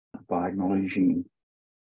by acknowledging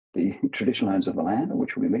the traditional owners of the land on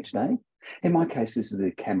which we meet today. In my case, this is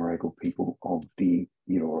the Camaragal people of the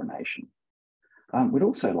Eora Nation. We'd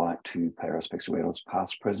also like to pay our respects to elders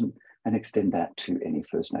past, present, and extend that to any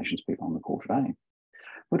First Nations people on the call today.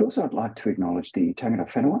 We'd also like to acknowledge the Tangata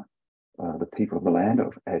Whenua, the people of the land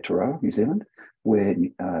of Aotearoa, New Zealand, where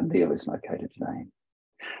Neil is located today.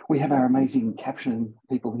 We have our amazing caption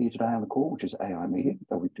people here today on the call, which is AI Media.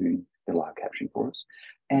 They'll be doing the live captioning for us.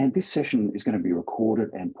 And this session is going to be recorded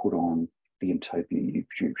and put on the Intopia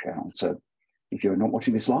YouTube channel. So if you're not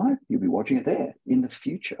watching this live, you'll be watching it there in the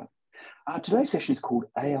future. Today's session is called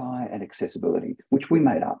AI and Accessibility, which we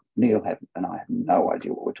made up. Neil and I have no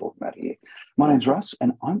idea what we're talking about here. My name's Russ,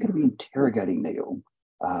 and I'm going to be interrogating Neil,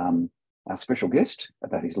 our special guest,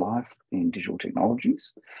 about his life in digital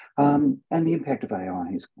technologies and the impact of AI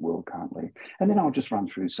in his world currently. And then I'll just run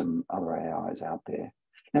through some other AIs out there.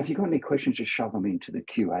 Now, if you've got any questions, just shove them into the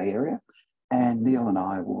QA area, and Neil and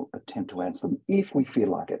I will attempt to answer them if we feel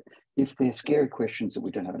like it. If they're scary questions that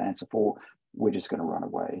we don't have an answer for, we're just going to run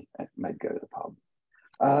away and maybe go to the pub.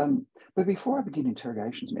 But before I begin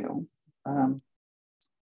interrogations, Neil,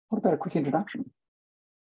 what about a quick introduction?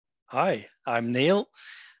 Hi, I'm Neil.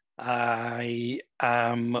 I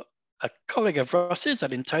am a colleague of Russ's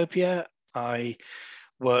at Intopia. I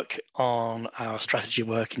work on our strategy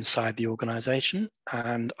work inside the organisation,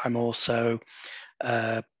 and I'm also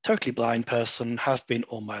a totally blind person, have been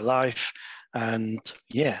all my life, and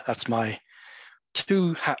yeah, that's my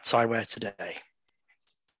two hats I wear today.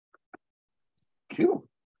 Cool.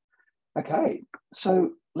 Okay,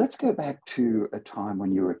 so let's go back to a time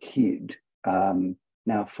when you were a kid.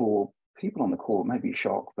 Now, for people on the call, it may be a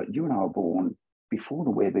shock, but you and I were born before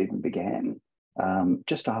the web even began,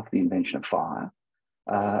 just after the invention of fire.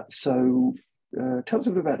 So tell us a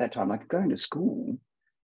bit about that time, like going to school.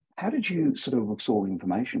 How did you sort of absorb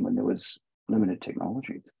information when there was limited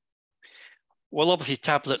technology? Well, obviously,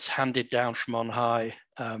 tablets handed down from on high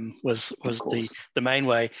was the main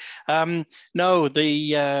way. No,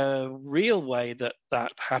 the real way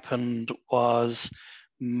that happened was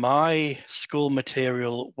my school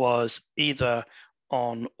material was either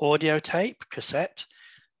on audio tape, cassette.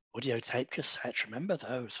 Remember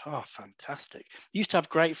those? Oh, fantastic. Used to have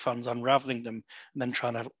great fun unraveling them and then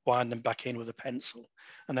trying to wind them back in with a pencil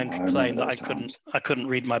and then complain that I couldn't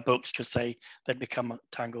read my books because they'd become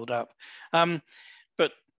tangled up.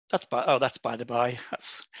 But that's by the by.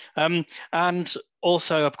 And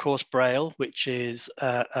also, of course, Braille, which is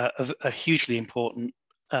a hugely important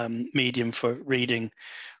medium for reading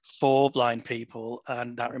for blind people,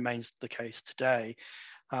 and that remains the case today.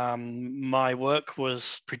 My work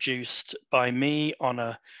was produced by me on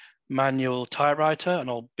a manual typewriter, an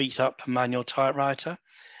old beat up manual typewriter.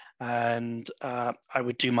 And I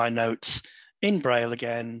would do my notes in Braille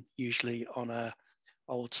again, usually on a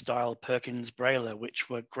old style Perkins Brailler, which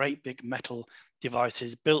were great big metal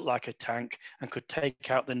devices built like a tank and could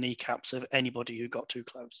take out the kneecaps of anybody who got too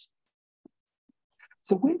close.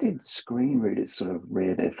 So when did screen readers sort of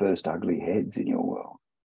rear their first ugly heads in your world?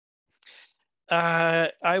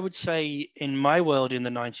 I would say in my world in the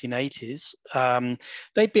 1980s,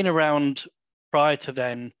 they'd been around prior to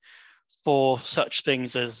then for such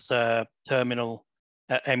things as terminal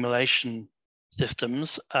emulation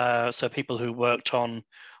systems. So people who worked on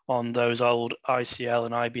those old ICL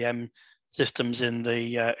and IBM systems in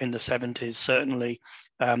the 70s certainly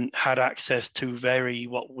had access to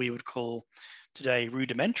what we would call today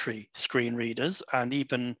rudimentary screen readers and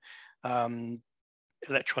even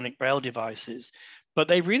electronic Braille devices, but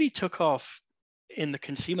they really took off in the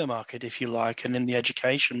consumer market, if you like, and in the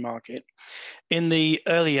education market in the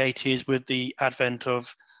early 80s with the advent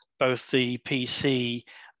of both the PC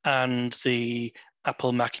and the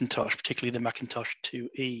Apple Macintosh, particularly the Macintosh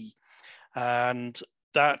 2E. And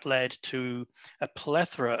that led to a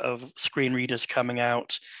plethora of screen readers coming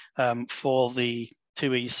out for the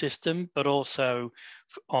 2E system, but also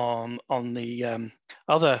on the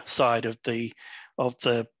other side of the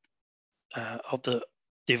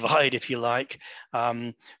divide, if you like,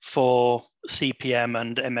 for CP/M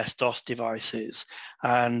and MS-DOS devices.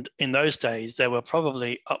 And in those days, there were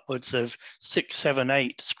probably upwards of 6, 7,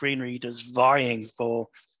 8 screen readers vying for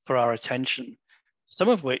our attention, some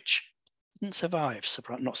of which didn't survive,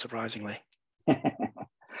 not surprisingly.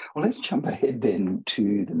 Well, let's jump ahead then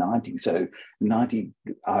to the 90s. So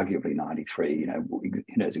arguably 93, who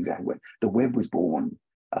knows exactly when the web was born.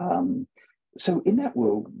 So in that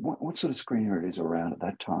world, what sort of screen readers are around at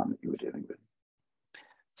that time that you were dealing with?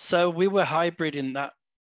 So we were hybrid in that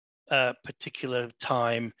particular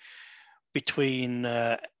time between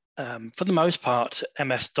for the most part,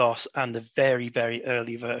 MS-DOS and the very, very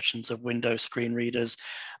early versions of Windows screen readers.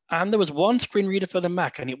 And there was one screen reader for the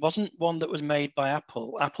Mac, and it wasn't one that was made by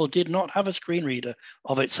Apple. Apple did not have a screen reader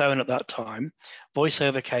of its own at that time.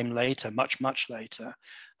 VoiceOver came later, much, much later.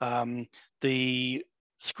 The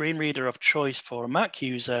screen reader of choice for a Mac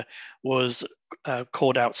user was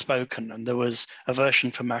called Outspoken, and there was a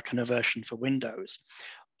version for Mac and a version for Windows.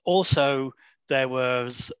 Also, there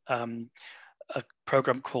was a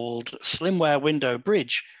program called Slimware Window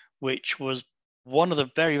Bridge, which was one of the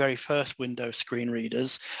very, very first Windows screen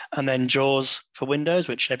readers, and then JAWS for Windows,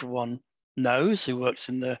 which everyone knows who works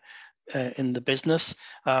in the business,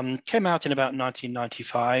 came out in about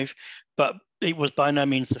 1995, but it was by no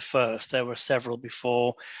means the first. There were several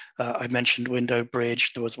before. I mentioned Window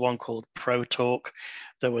Bridge. There was one called ProTalk.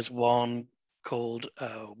 There was one called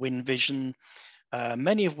WinVision,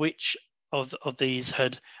 many of which of these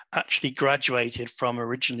had actually graduated from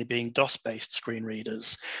originally being DOS-based screen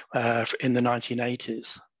readers in the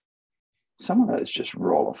 1980s. Some of those just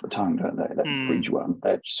roll off the tongue, don't they? That Bridge one,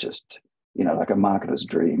 that's just, like a marketer's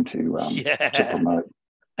dream to promote.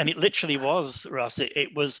 And it literally was, Russ.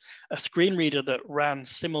 It was a screen reader that ran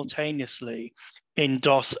simultaneously in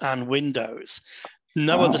DOS and Windows.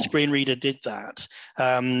 No other screen reader did that,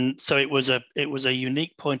 so it was a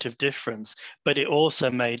unique point of difference. But it also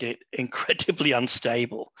made it incredibly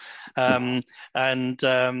unstable, so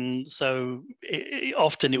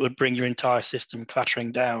often it would bring your entire system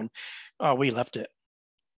clattering down. Oh, we loved it.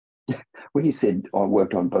 When you said I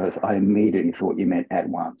worked on both, I immediately thought you meant at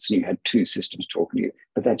once. You had two systems talking to you,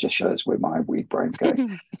 but that just shows where my weird brain's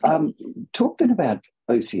going. Talk then about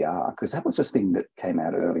OCR, because that was this thing that came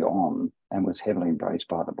out early on and was heavily embraced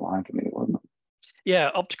by the blind community, wasn't it?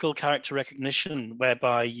 Yeah, optical character recognition,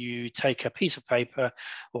 whereby you take a piece of paper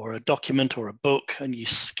or a document or a book and you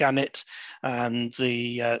scan it, and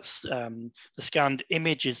the scanned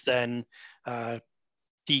image is then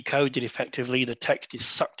decoded effectively. The text is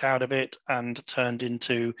sucked out of it and turned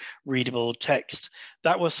into readable text.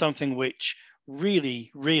 That was something which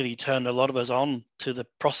really, really turned a lot of us on to the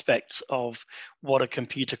prospects of what a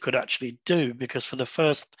computer could actually do, because for the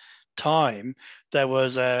first time, there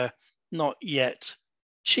was a not yet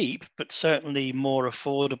cheap, but certainly more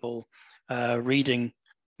affordable reading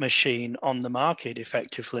machine on the market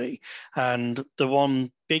effectively. And the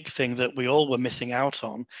one big thing that we all were missing out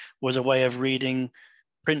on was a way of reading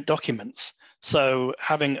print documents. So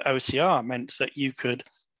having OCR meant that you could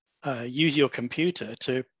use your computer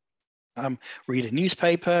to read a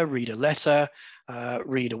newspaper, read a letter,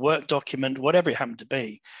 read a work document, whatever it happened to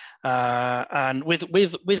be, and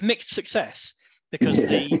with mixed success, because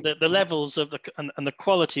the levels of and the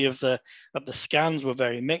quality of the scans were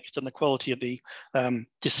very mixed, and the quality of the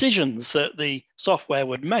decisions that the software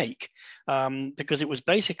would make, because it was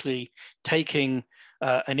basically taking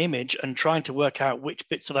an image and trying to work out which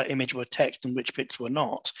bits of that image were text and which bits were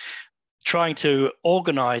not, trying to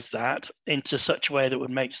organize that into such a way that would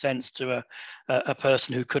make sense to a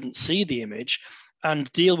person who couldn't see the image,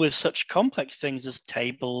 and deal with such complex things as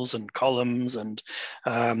tables and columns and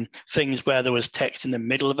things where there was text in the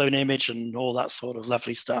middle of an image and all that sort of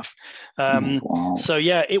lovely stuff. Wow. So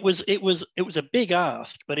yeah, it was a big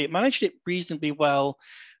ask, but it managed it reasonably well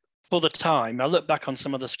for the time. I look back on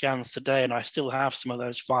some of the scans today, and I still have some of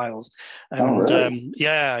those files. And really?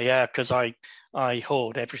 because I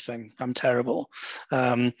hoard everything. I'm terrible,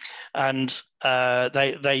 and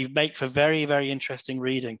they make for very, very interesting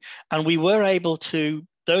reading. And we were able to,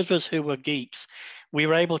 those of us who were geeks, we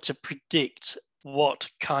were able to predict what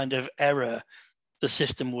kind of error the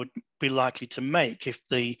system would be likely to make if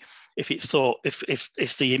the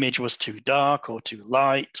image was too dark or too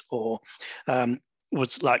light, or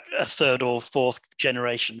was like a third or fourth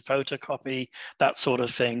generation photocopy, that sort of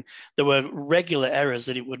thing. There were regular errors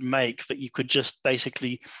that it would make that you could just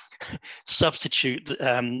basically substitute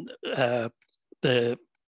the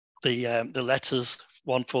letters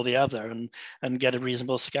one for the other and get a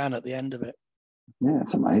reasonable scan at the end of it. Yeah,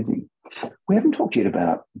 it's amazing. We haven't talked yet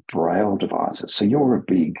about Braille devices. So you're a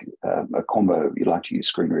big a combo. You like to use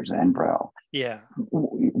screen readers and Braille. Yeah.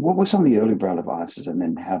 What were some of the early Braille devices, and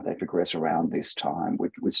then how did they progress around this time?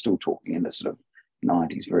 We're still talking in the sort of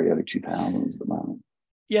 90s, very early 2000s at the moment.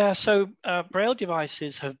 Yeah, so Braille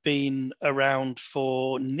devices have been around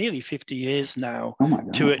for nearly 50 years now. Oh my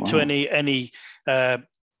God! To any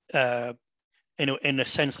in a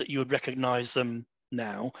sense that you would recognize them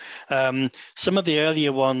now. Some of the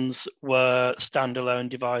earlier ones were standalone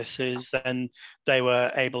devices, and they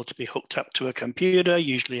were able to be hooked up to a computer,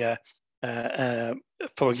 usually a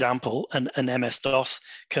for example, an MS-DOS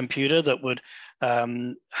computer that would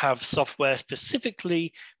have software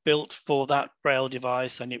specifically built for that Braille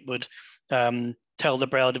device, and it would tell the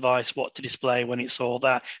Braille device what to display when it saw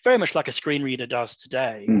that, very much like a screen reader does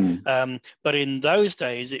today. But in those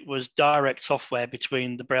days, it was direct software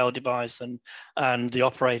between the Braille device and the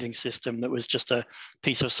operating system. That was just a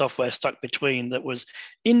piece of software stuck between, that was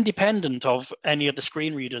independent of any of the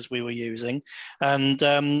screen readers we were using, and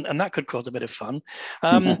that could cause a bit of fun.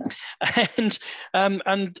 And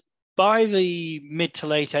by the mid to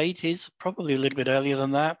late 80s, probably a little bit earlier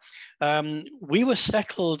than that, we were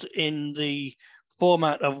settled in the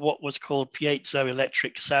format of what was called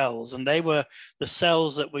piezoelectric cells, and they were the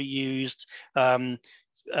cells that were used by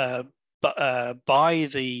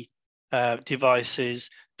the devices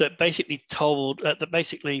that basically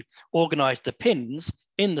organized the pins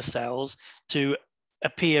in the cells to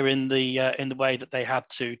appear in the way that they had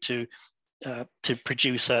to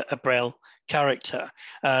produce a Braille character.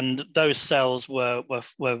 And those cells were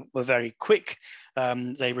very quick.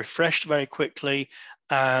 They refreshed very quickly,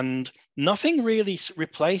 and nothing really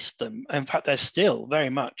replaced them. In fact, they're still very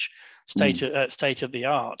much state of the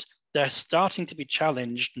art. They're starting to be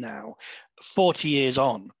challenged now, 40 years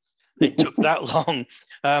on. It took that long.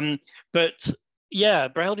 But yeah,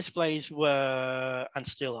 Braille displays were, and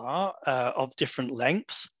still are, of different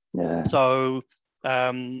lengths. Yeah. So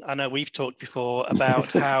I know we've talked before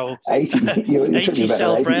about how 80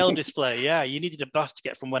 cell 80. Braille display. Yeah, you needed a bus to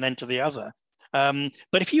get from one end to the other.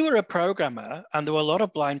 But if you were a programmer, and there were a lot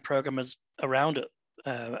of blind programmers around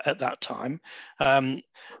at that time,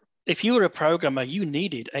 if you were a programmer, you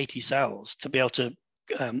needed 80 cells to be able to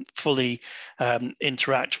fully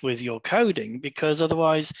interact with your coding, because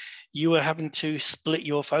otherwise you were having to split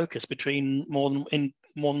your focus between more than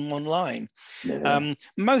one line. Yeah.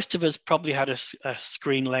 Most of us probably had a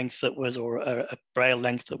screen length that was, or a Braille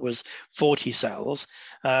length that was 40 cells,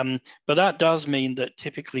 but that does mean that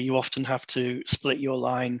typically you often have to split your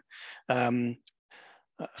line,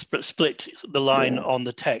 split the line on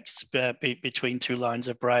the text between two lines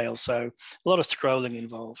of Braille. So a lot of scrolling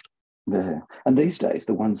involved. Yeah, and these days,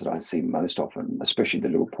 the ones that I see most often, especially the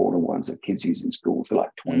little portable ones that kids use in schools, they're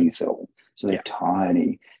like 20 cell. So they're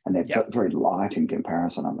tiny, and they're very light in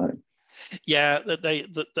comparison, aren't they? Yeah,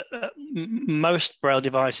 most Braille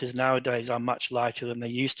devices nowadays are much lighter than they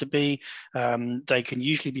used to be. They can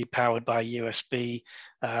usually be powered by USB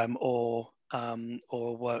or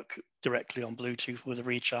work directly on Bluetooth with a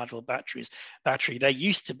rechargeable battery. They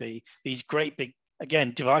used to be these great big,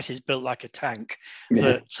 again, devices built like a tank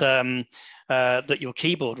that your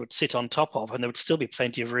keyboard would sit on top of, and there would still be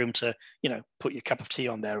plenty of room to, put your cup of tea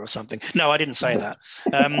on there or something. No, I didn't say that.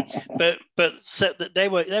 But so that they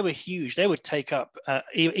were huge. They would take up,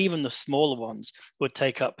 even the smaller ones would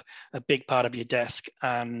take up a big part of your desk,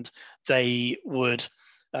 and they would.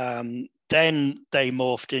 Then they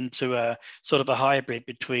morphed into a sort of a hybrid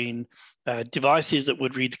between devices that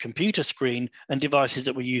would read the computer screen and devices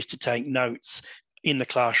that were used to take notes in the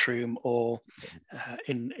classroom or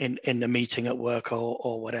in the meeting at work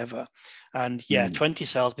or whatever. And 20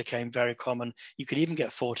 cells became very common. You could even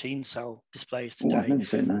get 14 cell displays today. I've never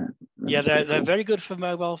seen that. They're very good for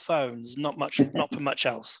mobile phones, not for much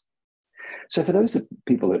else. So for those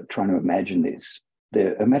people that are trying to imagine this,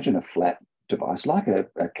 imagine a flat device like a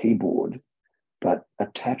keyboard, but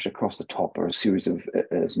attached across the top are a series of,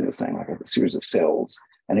 as Neil's saying, like a series of cells,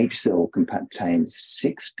 and each cell contains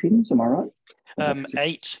 6 pins. Am I right?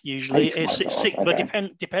 8 usually. It's 6, okay. but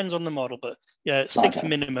depends on the model. But 6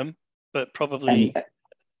 minimum, but probably.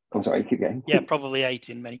 I'm sorry, keep going. Yeah, probably 8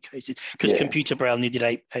 in many cases, because computer Braille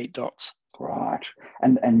needed 8 dots. Right,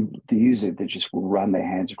 and the user, they just will run their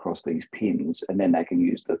hands across these pins, and then they can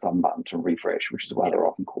use the thumb button to refresh, which is why they're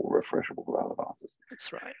often called refreshable Braille devices.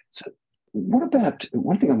 That's right. So, what about,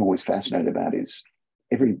 one thing I'm always fascinated about is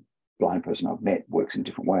every blind person I've met works in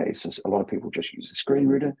different ways. So a lot of people just use a screen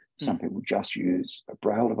reader. Some people just use a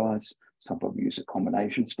Braille device. Some people use a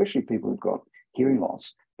combination, especially people who've got hearing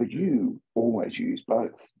loss. But you always use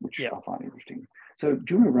both, which I find interesting. So do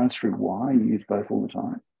you want to run us through why you use both all the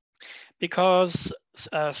time? Because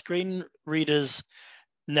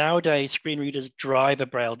nowadays, screen readers drive a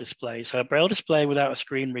Braille display. So a Braille display without a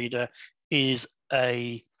screen reader is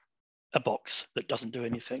a box that doesn't do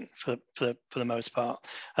anything for the most part.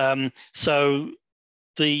 So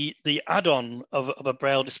the add-on of a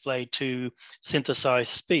Braille display to synthesize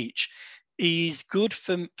speech is good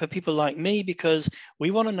for people like me, because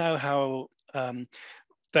we want to know how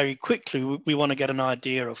very quickly we want to get an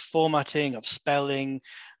idea of formatting, of spelling.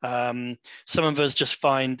 Some of us just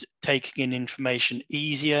find taking in information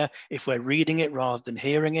easier if we're reading it rather than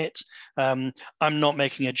hearing it. I'm not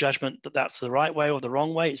making a judgment that that's the right way or the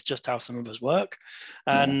wrong way. It's just how some of us work,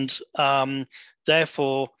 and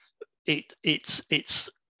therefore it's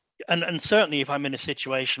and certainly if I'm in a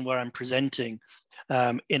situation where I'm presenting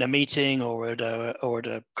in a meeting or at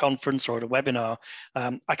a conference or at a webinar,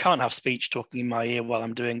 I can't have speech talking in my ear while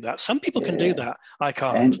I'm doing that. Some people can do that. I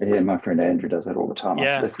can't. And my friend Andrew does that all the time.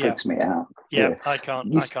 It freaks me out. Yeah, I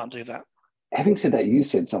can't do that. Having said that, you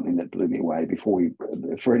said something that blew me away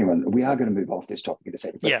for anyone, we are going to move off this topic in a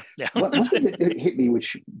second. But one thing that hit me,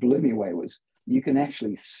 which blew me away, was you can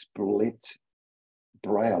actually split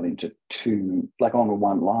Braille into two, like on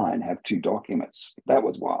one line, have two documents. That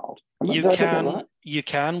was wild. You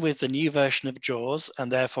can with the new version of JAWS,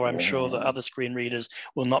 and therefore I'm sure that other screen readers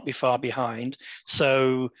will not be far behind.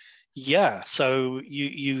 So you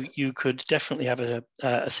could definitely have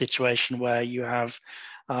a situation where you have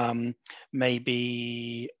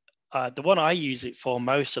maybe the one I use it for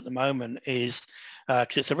most at the moment is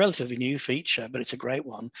because it's a relatively new feature, but it's a great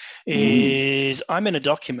one. Is I'm in a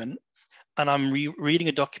document and I'm reading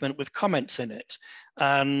a document with comments in it,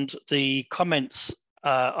 and the comments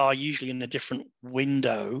are usually in a different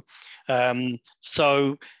window.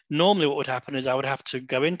 So normally what would happen is I would have to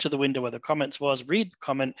go into the window where the comments was, read the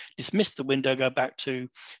comment, dismiss the window, go back to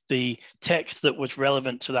the text that was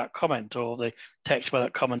relevant to that comment or the text where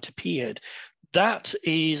that comment appeared. That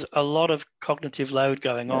is a lot of cognitive load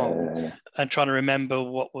going on and trying to remember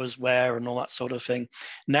what was where and all that sort of thing.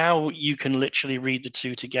 Now you can literally read the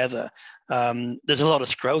two together. There's a lot of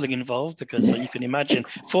scrolling involved because you can imagine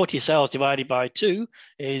 40 cells divided by 2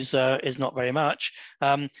 is not very much,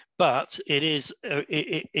 but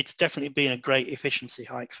it's definitely been a great efficiency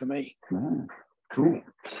hike for me. Cool.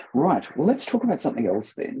 Right. Well, let's talk about something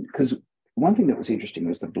else then, because one thing that was interesting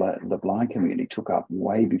was the blind community took up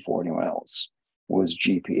way before anyone else was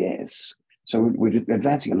GPS. So we're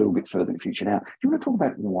advancing a little bit further in the future now. Do you want to talk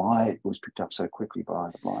about why it was picked up so quickly by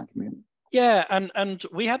the blind community? Yeah, and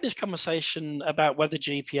we had this conversation about whether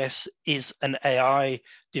GPS is an AI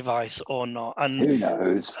device or not. And who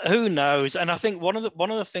knows? Who knows? And I think one of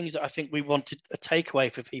the things that I think we wanted a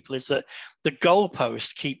takeaway for people is that the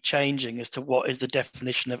goalposts keep changing as to what is the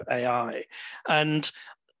definition of AI. And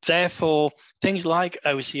therefore, things like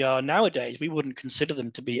OCR nowadays, we wouldn't consider them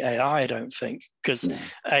to be AI, I don't think, because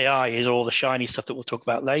AI is all the shiny stuff that we'll talk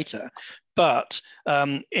about later. But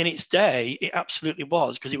in its day, it absolutely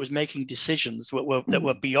was, because it was making decisions that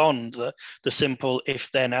were beyond the simple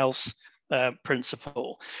if-then-else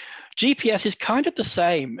principle. GPS is kind of the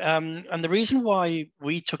same. And the reason why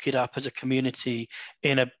we took it up as a community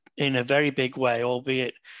in a very big way,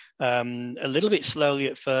 albeit a little bit slowly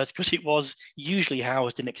at first, because it was usually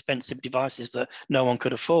housed in expensive devices that no one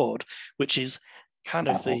could afford, which is kind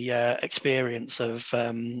of the experience of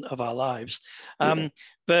our lives.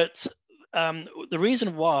 But the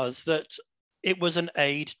reason was that it was an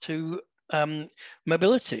aid to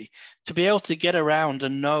mobility, to be able to get around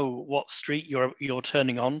and know what street you're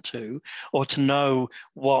turning onto, or to know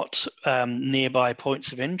what nearby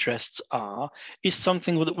points of interest are, is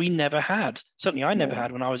something that we never had. Certainly I never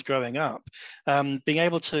had when I was growing up. Being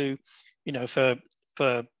able to, for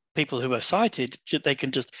people who are sighted, they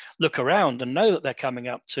can just look around and know that they're coming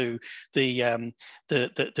up to the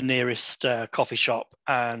nearest coffee shop,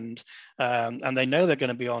 and they know they're going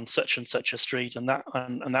to be on such and such a street and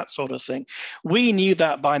that sort of thing. We knew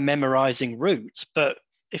that by memorizing routes, but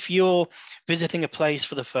if you're visiting a place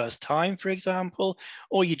for the first time, for example,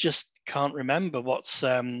 or you just can't remember what's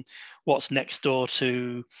next door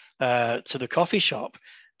to the coffee shop,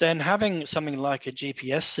 then having something like a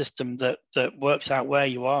GPS system that works out where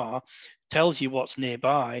you are, tells you what's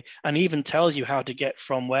nearby, and even tells you how to get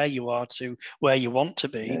from where you are to where you want to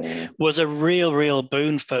be, was a real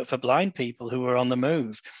boon for blind people who were on the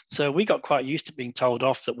move. So we got quite used to being told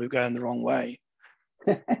off that we were going the wrong way.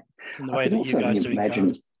 In the way that you guys do.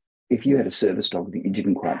 Imagine if you had a service dog that you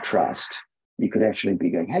didn't quite trust, you could actually be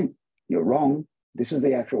going, "Hey, you're wrong. This is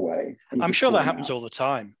the actual way." I'm sure that happens all the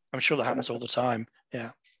time.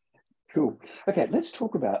 Yeah. Cool. Okay, let's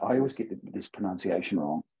talk about, I always get this pronunciation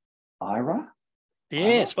wrong. Ira?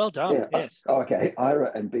 Yes, well done. Yeah. Yes. Okay,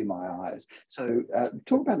 Ira and Be My Eyes. So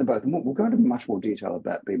talk about them both. And we'll go into much more detail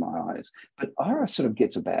about Be My Eyes. But Ira sort of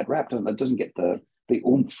gets a bad rap. It doesn't get the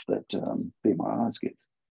oomph that Be My Eyes gets.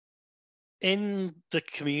 In the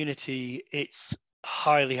community, it's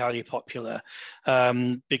highly popular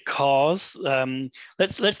because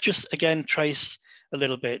let's just again trace a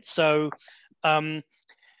little bit. So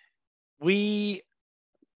we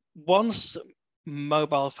once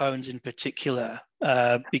mobile phones in particular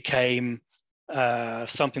became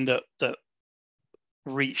something that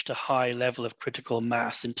reached a high level of critical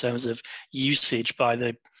mass in terms of usage by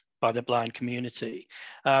the blind community,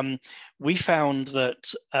 we found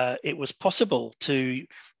that it was possible to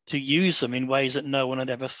use them in ways that no one had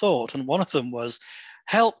ever thought. And one of them was,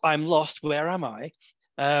 help, I'm lost, where am I?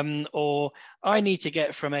 Or I need to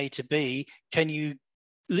get from A to B, can you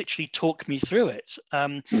literally talk me through it?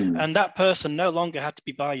 And that person no longer had to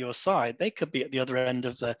be by your side. They could be at the other end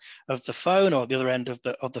of the phone, or the other end of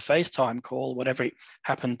the FaceTime call, whatever it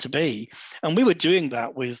happened to be. And we were doing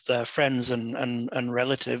that with friends and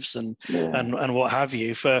relatives and what have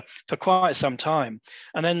you for quite some time.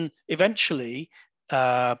 And then eventually,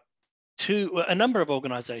 a number of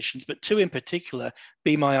organizations, but two in particular,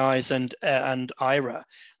 Be My Eyes and Aira,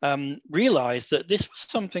 realized that this was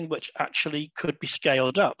something which actually could be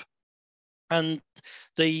scaled up. And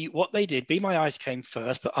what they did, Be My Eyes came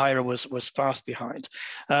first, but Aira was fast behind.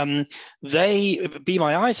 Be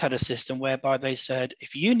My Eyes had a system whereby they said,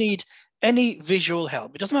 if you need any visual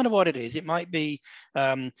help, it doesn't matter what it is, it might be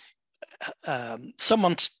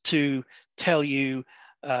someone to tell you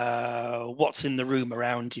what's in the room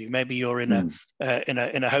around you. Maybe you're in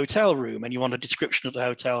a hotel room and you want a description of the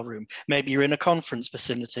hotel room. Maybe you're in a conference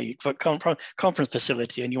facility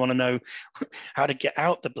and you want to know how to get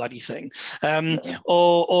out the bloody thing,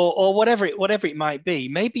 or whatever it might be.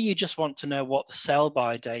 Maybe you just want to know what the sell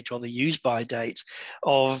by date or the use by date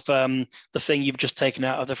of the thing you've just taken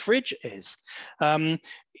out of the fridge is.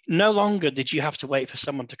 No longer did you have to wait for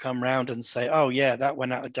someone to come round and say, oh yeah, that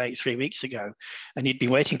went out of date 3 weeks ago, and you'd be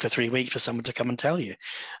waiting for 3 weeks for someone to come and tell you.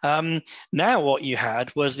 Now what you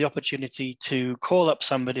had was the opportunity to call up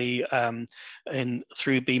somebody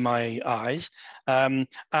through Be My Eyes, and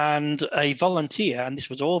a volunteer, and this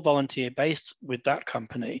was all volunteer based with that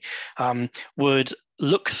company, would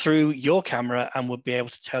look through your camera and would be able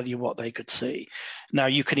to tell you what they could see. Now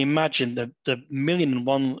you can imagine the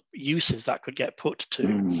 1,000,001 uses that could get put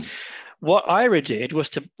to. What Aira did was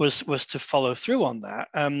to follow through on that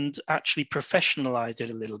and actually professionalize it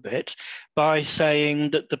a little bit by saying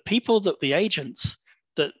that the agents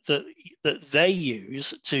that they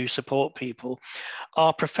use to support people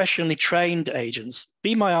are professionally trained agents.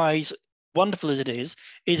 Be My Eyes, wonderful as it is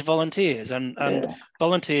volunteers, and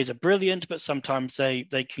volunteers are brilliant, but sometimes they're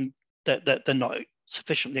not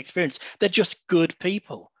sufficiently experienced. They're just good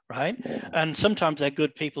people, right? And sometimes they're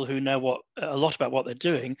good people who know a lot about what they're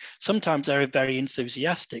doing. Sometimes they're very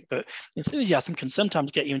enthusiastic, but enthusiasm can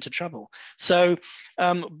sometimes get you into trouble. So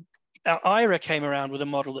Aira came around with a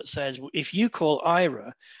model that says, if you call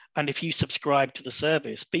Aira and if you subscribe to the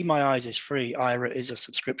service, Be My Eyes is free, Aira is a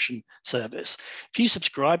subscription service. If you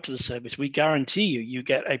subscribe to the service, we guarantee you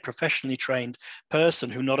get a professionally trained person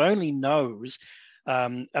who not only knows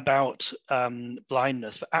about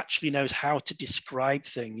blindness, but actually knows how to describe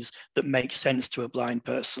things that make sense to a blind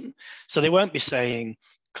person. So they won't be saying,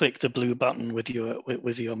 click the blue button with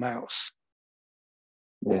your mouse.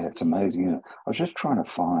 Yeah, it's amazing. I was just trying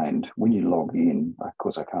to find, when you log in, of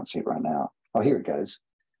course I can't see it right now. Oh, here it goes.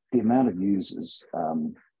 The amount of users,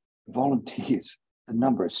 volunteers, the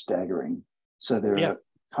number is staggering. So there are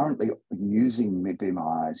currently using Be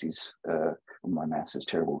My Eyes is, my maths is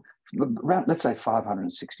terrible, around, let's say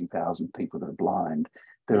 560,000 people that are blind.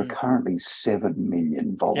 There are currently 7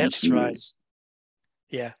 million volunteers. That's right.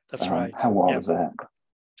 Yeah, that's right. How wild is that?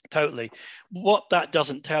 Totally. What that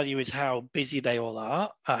doesn't tell you is how busy they all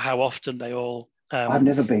are, how often they all. I've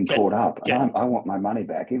never been caught up, and I want my money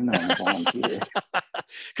back, even though I'm a volunteer.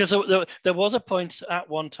 Because there was a point at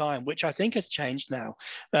one time, which I think has changed now,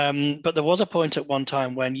 but there was a point at one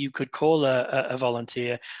time when you could call a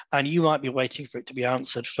volunteer, and you might be waiting for it to be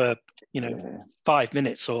answered for 5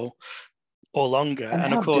 minutes or longer.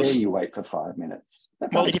 And of how course, dare you wait for 5 minutes?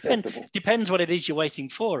 That's it depends what it is you're waiting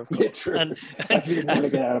for, of course. Yeah, true. And you want to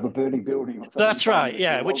get out of a burning building or something. That's right.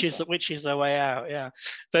 Yeah, which is the way out. Yeah,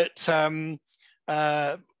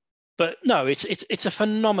 but no, it's a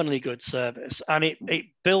phenomenally good service, and it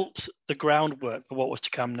built the groundwork for what was to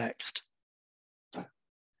come next.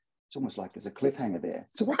 It's almost like there's a cliffhanger there.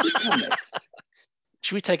 So what did come next?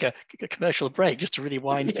 Should we take a commercial break just to really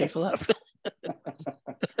wind people up?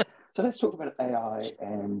 So let's talk about AI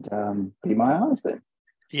and Be My Eyes then.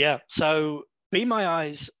 Yeah. So Be My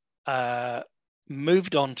Eyes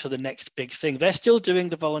moved on to the next big thing. They're still doing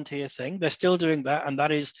the volunteer thing. They're still doing that, and that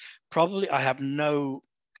is probably, I have no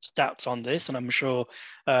stats on this, and I'm sure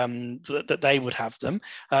that they would have them.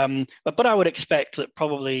 But I would expect that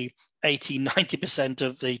probably 80-90%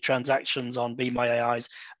 of the transactions on Be My Eyes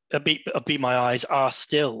are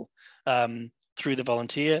still through the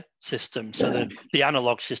volunteer system, so the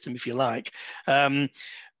analog system, if you like.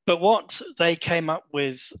 But what they came up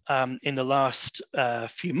with in the last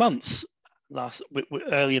few months,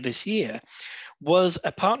 earlier this year, was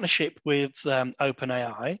a partnership with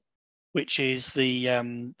OpenAI, which is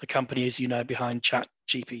the company, as you know, behind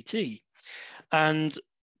ChatGPT. And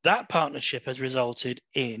that partnership has resulted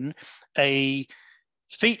in a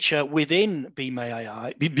feature within Be My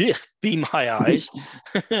Eyes,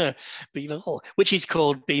 which is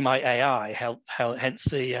called Be My AI. Hence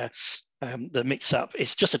the mix-up.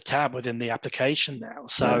 It's just a tab within the application now.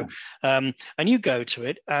 So, and you go to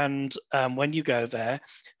it, and when you go there,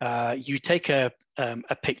 you take a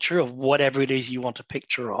picture of whatever it is you want a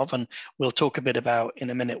picture of, and we'll talk a bit about in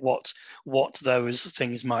a minute what those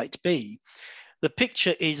things might be. The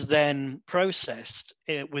picture is then processed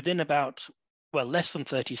within about, well, less than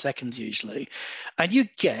 30 seconds usually, and you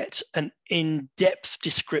get an in-depth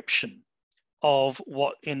description of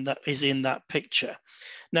what is in that picture.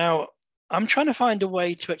 Now, I'm trying to find a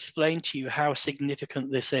way to explain to you how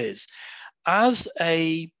significant this is. As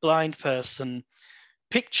a blind person,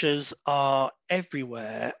 pictures are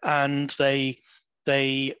everywhere, and they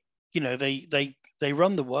run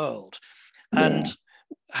the world. And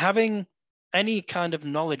having any kind of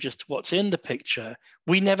knowledge as to what's in the picture,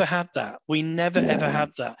 we never had that. We never ever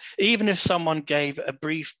had that. Even if someone gave a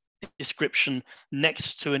brief description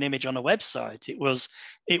next to an image on a website, it was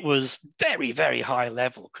very, very high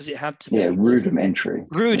level, because it had to be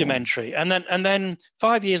rudimentary. And then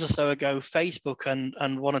 5 years or so ago, Facebook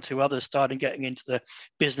and one or two others started getting into the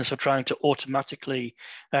business of trying to automatically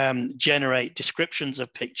generate descriptions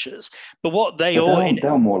of pictures. But what they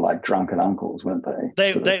were more like drunken uncles, weren't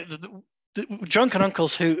they? The drunken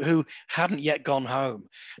uncles who hadn't yet gone home,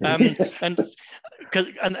 and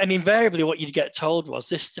invariably what you'd get told was,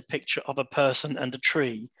 this is a picture of a person and a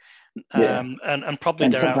tree, and probably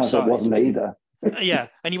they're sometimes outside. It wasn't either. Yeah,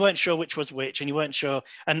 and you weren't sure which was which, and you weren't sure,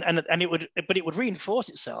 and it would reinforce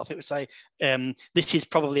itself. It would say, this is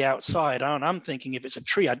probably outside. And I'm thinking, if it's a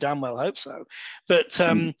tree, I damn well hope so. But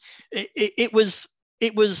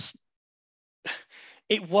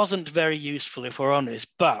it wasn't very useful, if we're honest,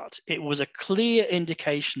 but it was a clear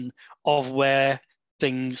indication of where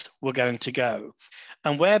things were going to go.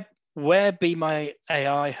 And where Be My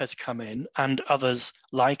AI has come in, and others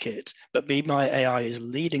like it, but Be My AI is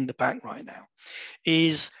leading the pack right now,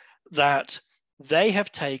 is that they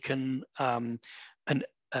have taken a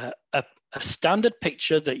standard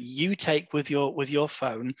picture that you take with your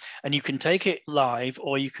phone, and you can take it live,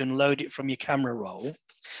 or you can load it from your camera roll.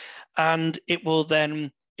 And it will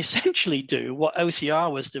then essentially do what OCR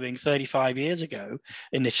was doing 35 years ago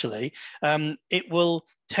initially. It will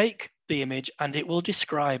take the image and it will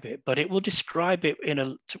describe it, but it will describe it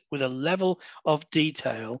with a level of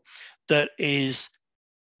detail that is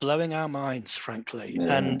blowing our minds, frankly.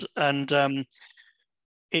 And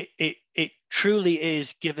it truly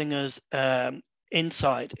is giving us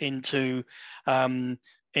insight into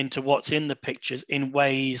what's in the pictures in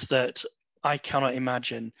ways that I cannot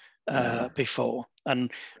imagine before.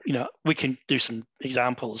 And we can do some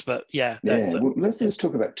examples, but well, let's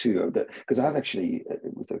talk about two of that, because I've actually,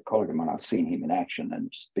 with a colleague of mine, I've seen him in action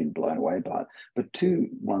and just been blown away by it. But two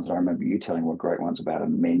ones that I remember you telling were great ones about a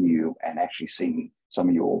menu and actually seeing some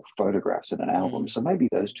of your photographs in an album. So maybe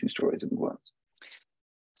those two stories are good ones.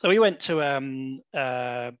 So we went to a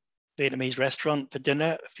Vietnamese restaurant for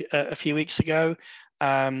dinner a few weeks ago,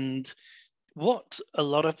 and what a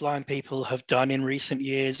lot of blind people have done in recent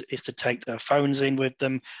years is to take their phones in with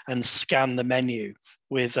them and scan the menu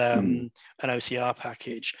with an OCR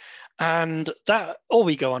package. And that, or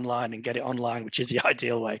we go online and get it online, which is the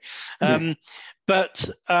ideal way. But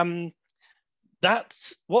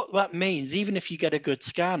that's what that means, even if you get a good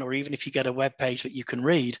scan, or even if you get a web page that you can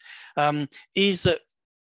read, is that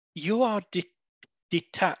you are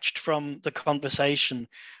detached from the conversation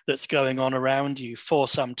that's going on around you for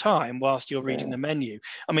some time whilst you're reading the menu.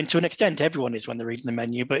 I mean, to an extent, everyone is when they're reading the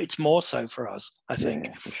menu, but it's more so for us, I think.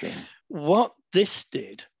 Yeah, for sure. What this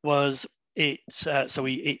did was I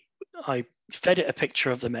fed it a picture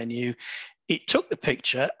of the menu. It took the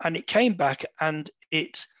picture and it came back and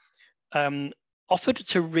it offered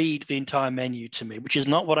to read the entire menu to me, which is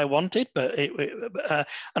not what I wanted, but and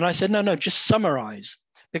I said, no, just summarize,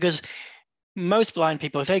 because most blind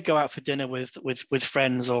people, if they go out for dinner with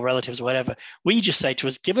friends or relatives or whatever, we just say to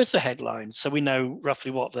us, give us the headlines, so we know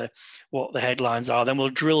roughly what the headlines are. Then we'll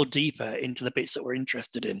drill deeper into the bits that we're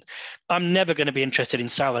interested in. I'm never going to be interested in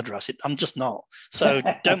salad, Russ. I'm just not. So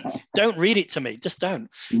don't read it to me. Just don't.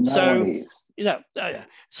 No one is.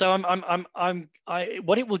 So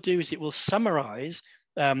what it will do is it will summarize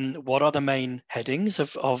what are the main headings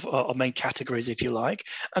of main categories, if you like,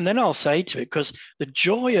 and then I'll say to it, because the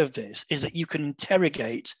joy of this is that you can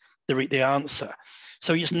interrogate the answer.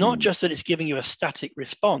 So it's not just that it's giving you a static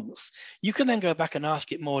response. You can then go back and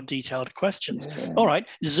ask it more detailed questions. Yeah. All right,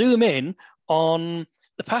 zoom in on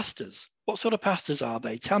the pastas. What sort of pastas are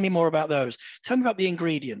they? Tell me more about those. Tell me about the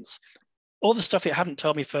ingredients. All the stuff it hadn't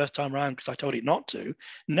told me first time around because I told it not to.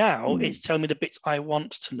 Now it's telling me the bits I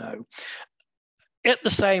want to know. At the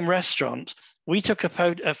same restaurant, we took a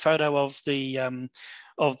photo of the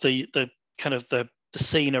kind of the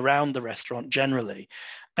scene around the restaurant generally,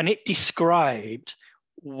 and it described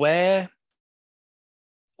where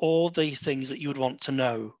all the things that you would want to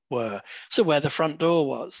know were. So where the front door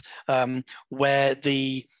was, where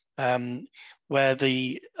the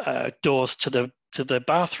doors to the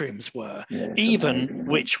bathrooms were, even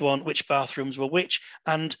amazing, which bathrooms were which,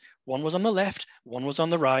 and one was on the left, one was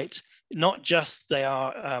on the right. Not just they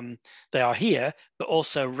are here, but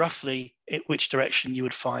also roughly in which direction you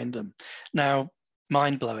would find them. Now,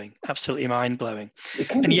 mind-blowing, absolutely mind-blowing. It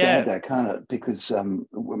can be bad though, can't it? Because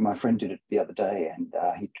my friend did it the other day, and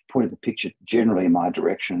he pointed the picture generally in my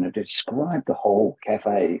direction, and it described the whole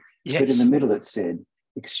cafe. Yes. But in the middle it said,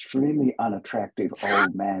 extremely unattractive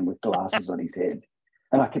old man with glasses on his head.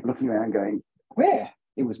 And I kept looking around going, where?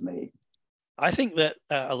 It was me. I think that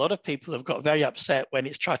a lot of people have got very upset when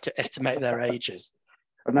it's tried to estimate their ages.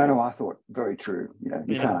 No, I thought very true. You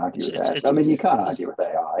can't argue with that. I mean, you can't argue with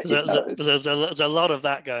AI. There's a lot of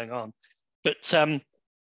that going on. But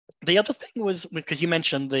the other thing was, because you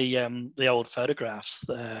mentioned the old photographs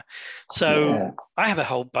there. So I have a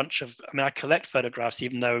whole bunch of, I collect photographs,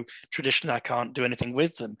 even though traditionally I can't do anything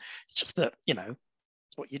with them. It's just that,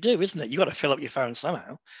 it's what you do, isn't it? You got to fill up your phone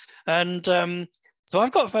somehow. And so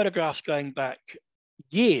I've got photographs going back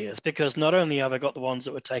years, because not only have I got the ones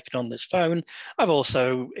that were taken on this phone, I've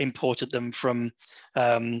also imported them from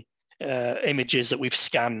images that we've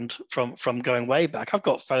scanned from going way back. I've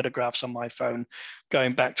got photographs on my phone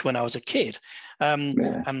going back to when I was a kid.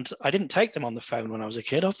 And I didn't take them on the phone when I was a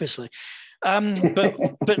kid, obviously. But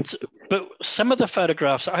some of the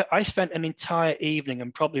photographs, I spent an entire evening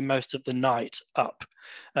and probably most of the night up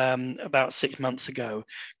about 6 months ago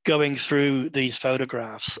going through these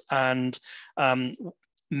photographs, and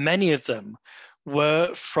many of them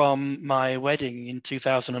were from my wedding in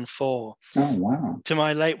 2004. Oh, wow. To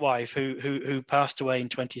my late wife, who passed away in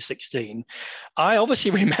 2016. I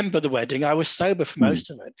obviously remember the wedding. I was sober for most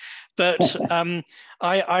of it, but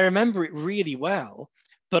I remember it really well.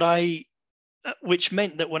 But which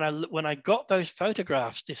meant that when I got those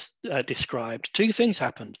photographs described, two things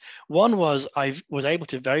happened. One was I was able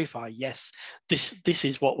to verify, yes, this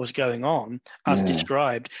is what was going on as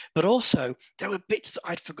described, but also there were bits that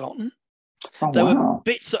I'd forgotten. Oh, there were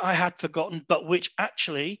bits that I had forgotten, but which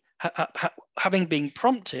actually, having been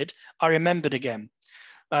prompted, I remembered again.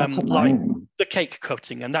 Like the cake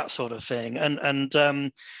cutting and that sort of thing, and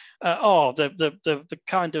the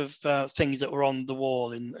kind of things that were on the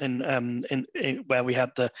wall in where we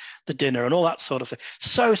had the dinner and all that sort of thing.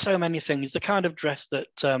 So many things. The kind of dress that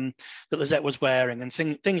Lizette was wearing and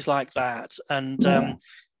things like that, and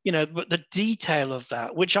but the detail of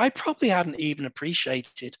that, which I probably hadn't even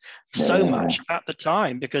appreciated so much at the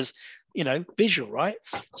time, because visual, right?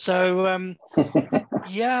 So and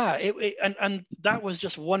that was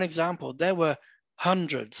just one example. There were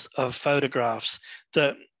hundreds of photographs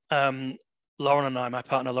that Lauren and I, my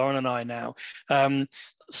partner Lauren and I now,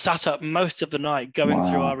 sat up most of the night going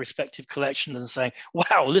through our respective collections and saying,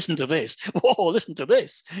 wow, listen to this. Whoa, listen to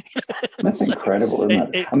this. That's incredible,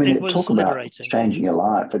 isn't it? It was liberating. About changing your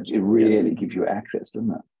life, but it really gives you access,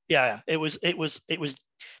 doesn't it? Yeah, it was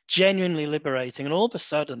genuinely liberating. And all of a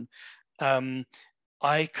sudden,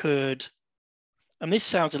 I could, and this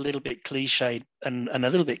sounds a little bit cliched and a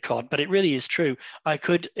little bit cod, but it really is true. I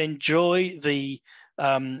could enjoy the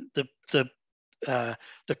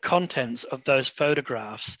contents of those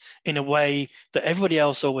photographs in a way that everybody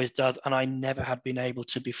else always does, and I never had been able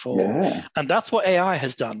to before. And that's what AI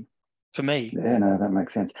has done for me. Yeah, no, that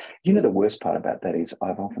makes sense. The worst part about that is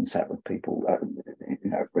I've often sat with people,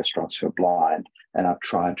 restaurants who are blind, and I've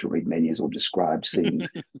tried to read menus or describe scenes.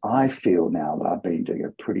 I feel now that I've been doing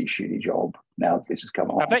a pretty shitty job now that this has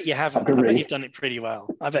come on. I bet you haven't. I bet you've done it pretty well.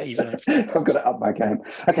 I bet you've done it. I've got to up my game.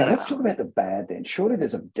 Okay, let's talk about the bad then. Surely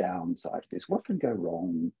there's a downside to this. What can go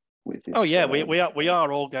wrong with this? Oh yeah, we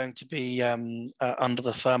are all going to be under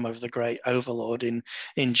the thumb of the great overlord in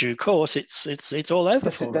due course. It's all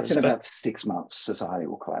over for us. That's in about 6 months. Society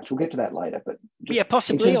will collapse. We'll get to that later, but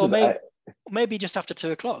possibly, or maybe just after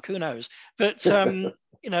 2 o'clock. Who knows? But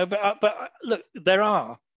but look, there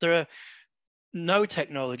are no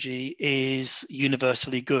technology is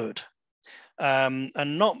universally good. And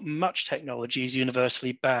not much technology is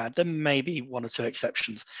universally bad. There may be one or two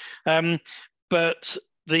exceptions. But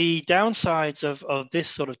the downsides of this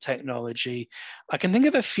sort of technology, I can think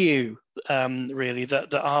of a few really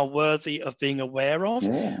that are worthy of being aware of.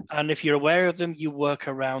 Yeah. And if you're aware of them, you work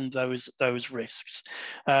around those risks.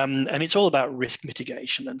 And it's all about risk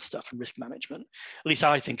mitigation and stuff and risk management. At least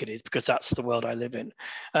I think it is, because that's the world I live in.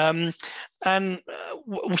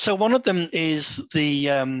 So one of them is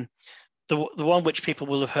the one which people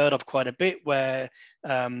will have heard of quite a bit, where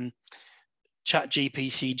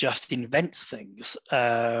ChatGPT just invents things,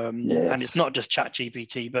 and it's not just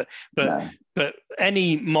ChatGPT, but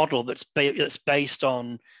any model that's based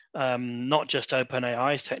on not just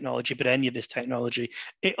OpenAI's technology, but any of this technology.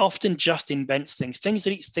 It often just invents things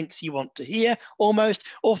that it thinks you want to hear, almost,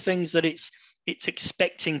 or things that it's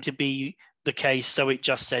expecting to be the case, so it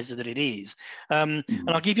just says that it is. And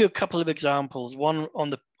I'll give you a couple of examples. One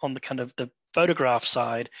on the kind of the photograph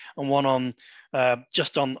side, and one on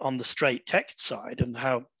just on the straight text side, and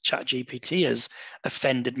how ChatGPT has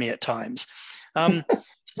offended me at times. So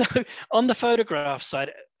on the photograph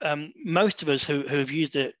side, most of us who've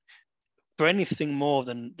used it for anything more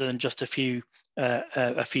than just a few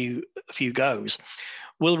goes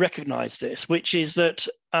will recognize this, which is that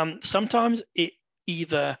sometimes it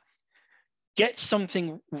either gets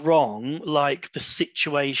something wrong, like the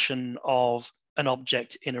situation of an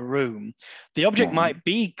object in a room. The object might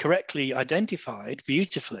be correctly identified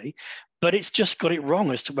beautifully, but it's just got it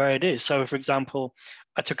wrong as to where it is. So, for example,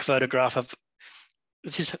 I took a photograph of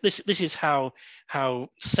this is how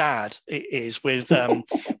sad it is with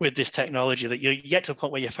with this technology, that you get to a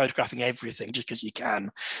point where you're photographing everything just because you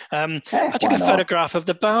can. I took a photograph of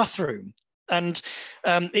the bathroom, and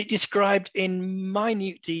it described in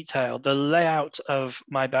minute detail the layout of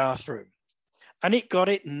my bathroom, and it got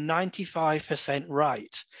it 95%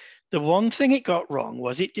 right. The one thing it got wrong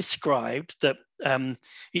was it described that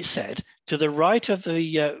it said to the right of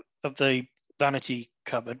the vanity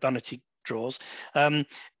drawers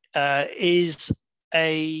is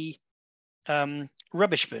a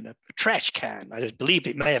rubbish bin, a trash can. I believe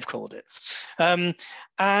it may have called it,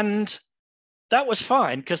 and that was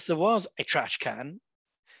fine, because there was a trash can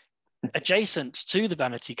adjacent to the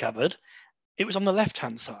vanity cupboard. It was on the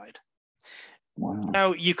left-hand side. Wow.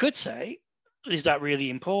 Now, you could say, is that really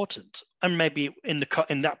important? And maybe in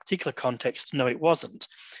that particular context, no, it wasn't.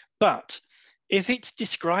 But if it's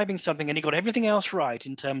describing something and it got everything else right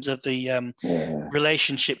in terms of the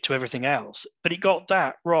relationship to everything else, but it got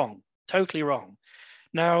that wrong, totally wrong.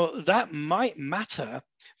 Now, that might matter.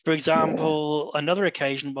 For example, another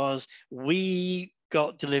occasion was we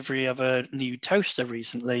got delivery of a new toaster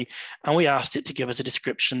recently, and we asked it to give us a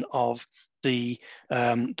description of the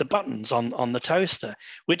buttons on the toaster,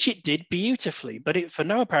 which it did beautifully, but it, for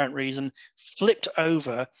no apparent reason, flipped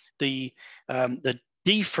over the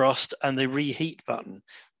defrost and the reheat button.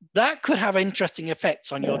 That could have interesting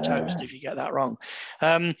effects on your toast if you get that wrong.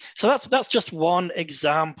 So that's just one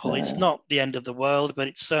example. It's not the end of the world, but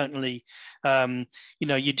it's certainly,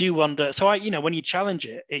 you do wonder. So when you challenge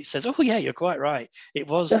it, it says, "Oh yeah, you're quite right. It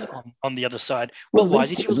was on the other side." Well, why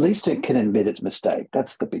did you? At least it can admit its mistake.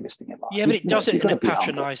 That's the biggest thing in life. Yeah, but it does it in a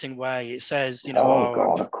patronizing way. It says,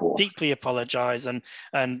 God, of course, deeply apologize, and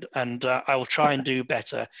I will try and do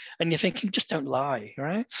better. And you're thinking, just don't lie,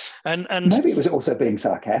 right? And maybe it was also being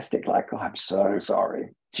sarcastic, like, "Oh, I'm so sorry."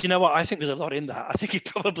 Do you know what? I think there's a lot in that. I think it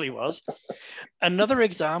probably was. Another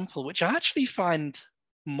example, which I actually find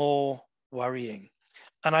more worrying,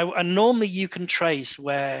 and normally you can trace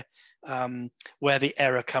where the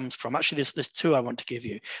error comes from. Actually, there's two I want to give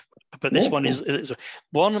you, but this one is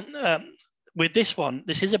one. With this one,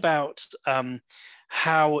 this is about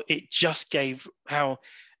how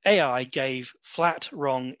AI gave flat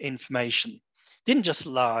wrong information. Didn't just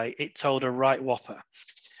lie; it told a right whopper.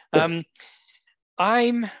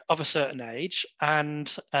 I'm of a certain age,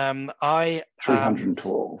 and I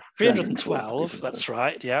 312. 312. That's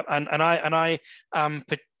right. Yeah, and I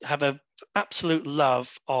have an absolute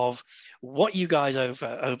love of what you guys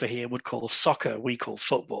over here would call soccer. We call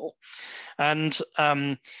football, and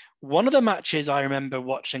one of the matches I remember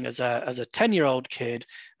watching as a 10-year-old kid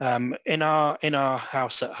in our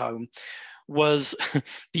house at home was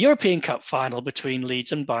the European Cup final between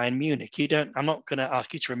Leeds and Bayern Munich. I'm not going to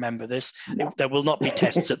ask you to remember this. No. There will not be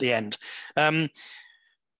tests at the end. I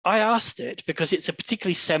asked it because it's a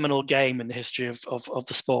particularly seminal game in the history of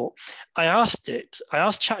the sport. I asked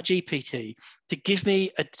ChatGPT to give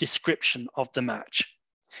me a description of the match.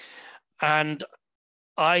 And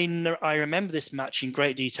I remember this match in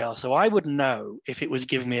great detail, so I would know if it was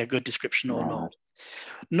giving me a good description or not.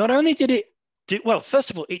 Not only did it well,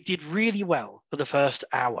 first of all, it did really well for the first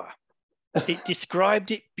hour. It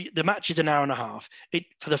described it. The match is an hour and a half.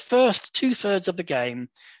 For the first 2/3 of the game,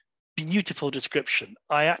 beautiful description.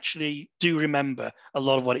 I actually do remember a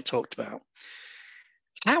lot of what it talked about.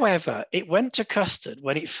 However, it went to custard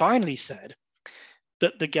when it finally said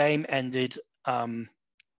that the game ended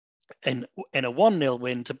in a 1-0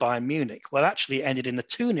 win to Bayern Munich. Well, actually, it ended in a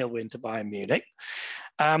 2-0 win to Bayern Munich.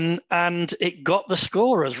 And it got the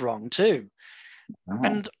scorers wrong too.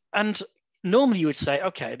 And normally you would say,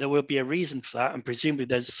 okay, there will be a reason for that. And presumably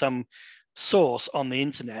there's some source on the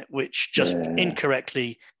internet which just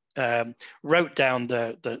incorrectly wrote down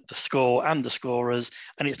the score and the scorers,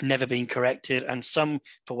 and it's never been corrected. And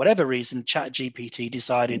for whatever reason, ChatGPT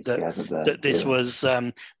decided that this was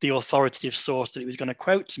the authoritative source that it was going to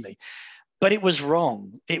quote to me. But it was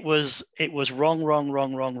wrong. It was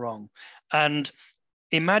wrong. And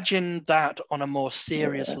imagine that on a more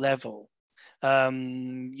serious level.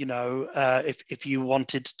 If you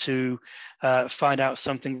wanted to find out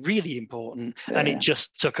something really important and it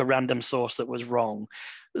just took a random source that was wrong,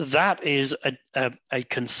 that is a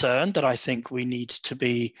concern that I think we need to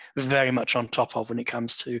be very much on top of when it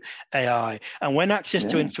comes to AI. And when access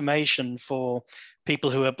to information for people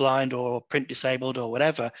who are blind or print disabled or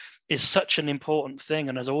whatever is such an important thing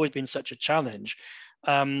and has always been such a challenge,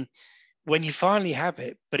 when you finally have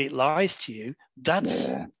it, but it lies to you, that's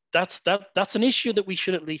an issue that we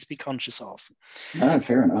should at least be conscious of. No,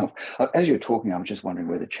 fair enough. As you're talking, I was just wondering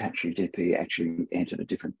whether ChatGPT actually entered a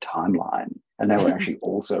different timeline, and they were actually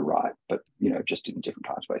also right, but just in different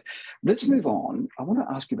time space. Let's move on. I want to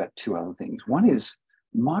ask you about two other things. One is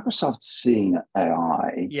Microsoft seeing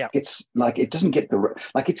AI. It's like it doesn't get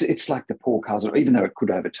it's like the poor cousin, even though it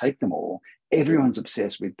could overtake them all. Everyone's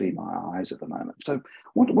obsessed with Be My Eyes at the moment. So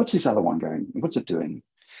what's this other one going? What's it doing?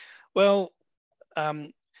 Well,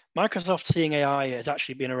 Microsoft Seeing AI has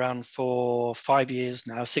actually been around for 5 years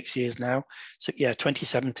now, 6 years now. So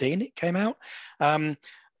 2017 it came out.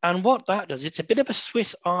 And what that does, it's a bit of a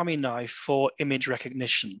Swiss Army knife for image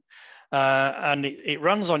recognition. And it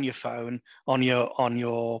runs on your phone, on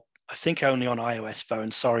your I think only on iOS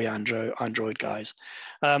phones. Sorry, Android guys.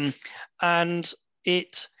 And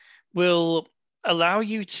it will allow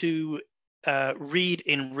you to read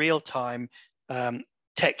in real time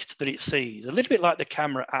text that it sees, a little bit like the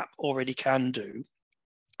camera app already can do.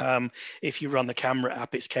 If you run the camera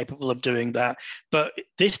app, it's capable of doing that, but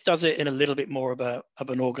this does it in a little bit more of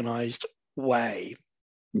an organized way.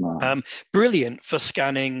 Wow. Brilliant for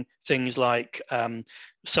scanning things like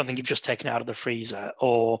something you've just taken out of the freezer,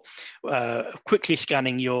 or quickly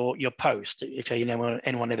scanning your post if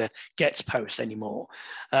anyone ever gets posts anymore.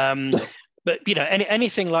 But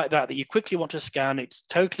anything like that you quickly want to scan, it's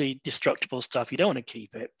totally destructible stuff. You don't want to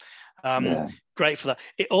keep it. Great for that.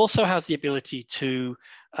 It also has the ability to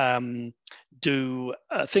do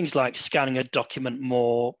things like scanning a document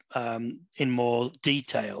more in more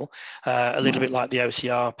detail, a little bit like the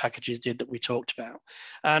OCR packages did that we talked about.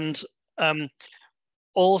 And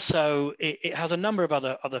also, it has a number of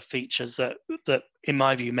other features that, in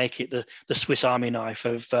my view, make it the Swiss Army knife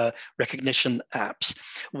of recognition apps.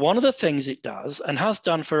 One of the things it does, and has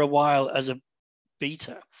done for a while as a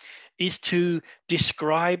beta, is to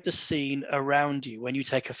describe the scene around you. When you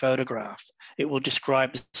take a photograph, it will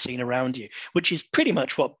describe the scene around you, which is pretty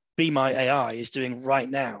much what Be My AI is doing right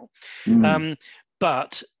now.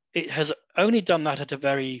 But it has only done that at a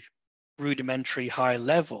very rudimentary high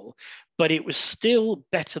level, but it was still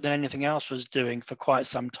better than anything else was doing for quite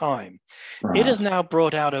some time. It has now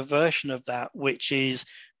brought out a version of that which is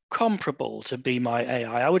comparable to Be My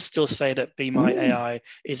AI. I would still say that Be My AI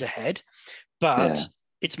is ahead, but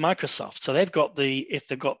it's Microsoft, so if they've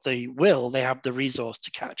got the will, they have the resource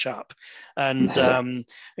to catch up, and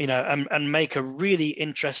and make a really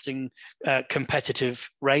interesting competitive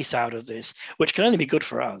race out of this, which can only be good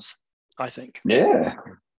for us, I think. Yeah.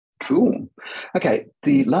 Cool. Okay,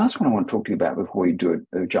 the last one I want to talk to you about before we do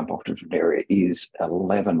jump off to a different area is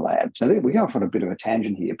 11 Labs. Now, we go off on a bit of a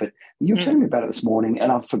tangent here, but you were telling me about it this morning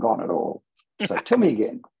and I've forgotten it all. So tell me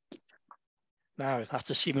again. No,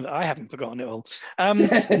 that's assuming that I haven't forgotten it all.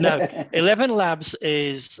 No, 11 Labs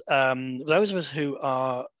is those of us who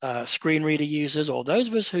are screen reader users, or those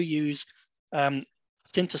of us who use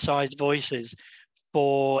synthesized voices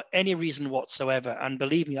for any reason whatsoever. And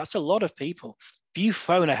believe me, that's a lot of people. if you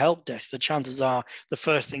phone a help desk, the chances are the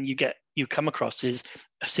first thing you come across is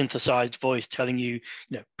a synthesized voice telling you,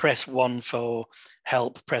 press 1 for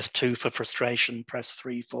help, press 2 for frustration, press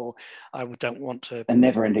 3 for I don't want to. A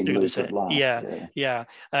never-ending do loop this. of life. Yeah.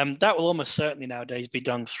 That will almost certainly nowadays be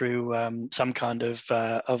done through some kind of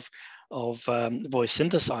voice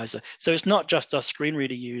synthesizer. So it's not just us screen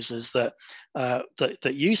reader users that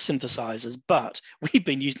use synthesizers, but we've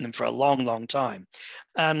been using them for a long, long time.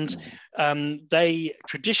 And they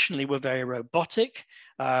traditionally were very robotic.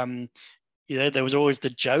 There was always the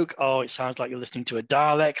joke, oh, it sounds like you're listening to a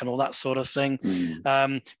Dalek and all that sort of thing.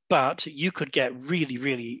 But you could get really,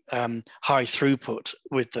 really high throughput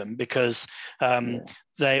with them because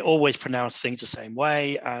they always pronounce things the same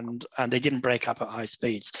way, and they didn't break up at high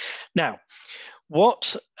speeds. Now,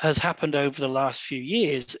 what has happened over the last few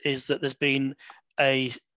years is that there's been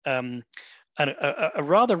a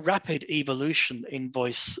rather rapid evolution in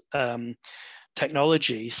voice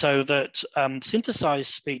technology, so that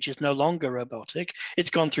synthesized speech is no longer robotic.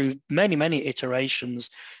 It's gone through many, many iterations,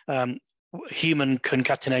 human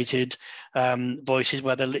concatenated voices,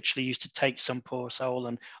 where they literally used to take some poor soul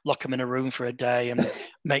and lock them in a room for a day and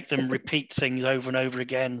make them repeat things over and over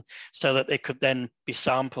again so that they could then be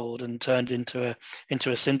sampled and turned into a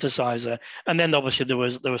synthesizer. And then obviously there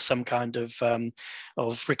was some kind of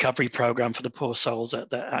recovery program for the poor souls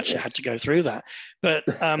that actually had to go through that. But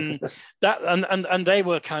and they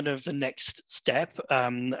were kind of the next step,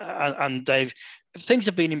 and things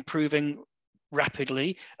have been improving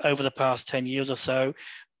rapidly over the past 10 years or so,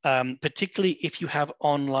 particularly if you have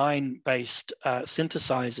online-based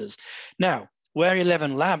synthesizers. Now, where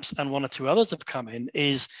 11 Labs and 1 or 2 others have come in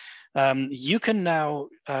is you can now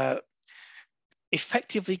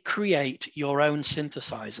effectively create your own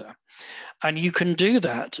synthesizer. And you can do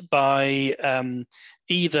that by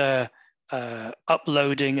either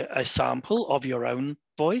uploading a sample of your own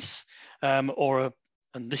voice or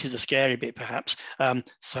and this is the scary bit perhaps,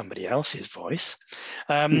 somebody else's voice.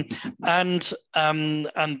 And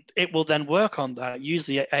it will then work on that, use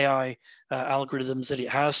the AI algorithms that it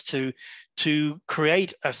has to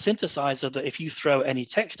create a synthesizer that if you throw any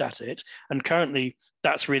text at it, and currently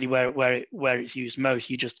that's really where it's used most,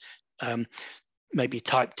 you just maybe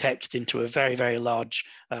type text into a very, very large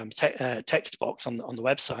text box on the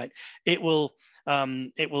website, it will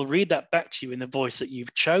read that back to you in the voice that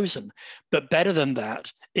you've chosen. But better than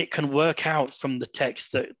that, it can work out from the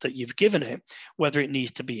text that you've given it, whether it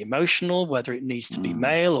needs to be emotional, whether it needs to be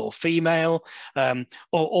male or female, or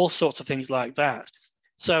all sorts of things like that.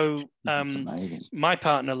 So my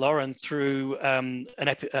partner, Lauren, threw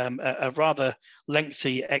a rather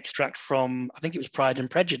lengthy extract from, I think it was Pride and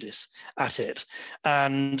Prejudice, at it.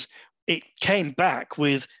 And it came back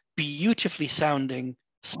with beautifully sounding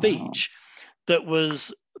speech. Wow.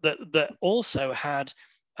 That also had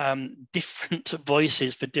different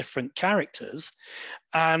voices for different characters,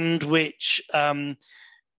 and which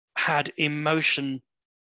had emotion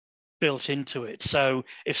built into it. So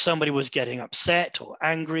if somebody was getting upset or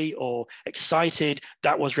angry or excited,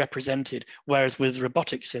 that was represented. Whereas with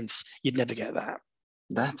robotic synths, you'd never get that.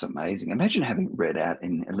 That's amazing. Imagine having read out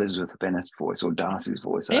in Elizabeth Bennet's voice or Darcy's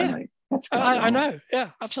voice only. That's I know. Yeah,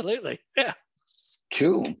 absolutely. Yeah.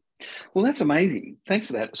 Cool. Well, that's amazing. Thanks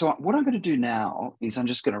for that. So what I'm going to do now is I'm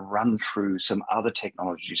just going to run through some other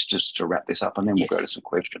technologies just to wrap this up, and then we'll go to some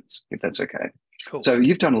questions, if that's okay. Cool. So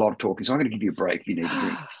you've done a lot of talking, so I'm going to give you a break if you need a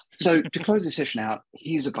drink. So to close this session out,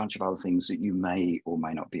 here's a bunch of other things that you may or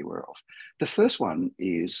may not be aware of. The first one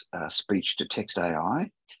is speech-to-text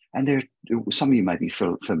AI. And some of you may be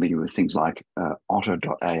familiar with things like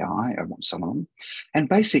Otter.ai. I want some of them. And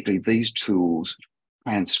basically, these tools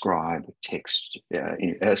transcribe text,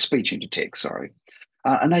 speech into text,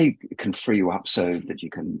 and they can free you up so that you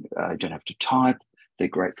don't have to type. They're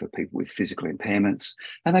great for people with physical impairments,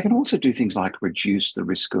 and they can also do things like reduce the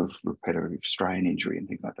risk of repetitive strain injury and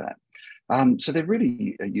things like that. So they're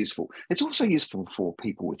really useful. It's also useful for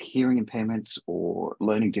people with hearing impairments or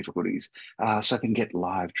learning difficulties, so they can get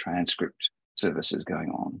live transcript services going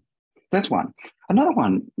on. That's one. Another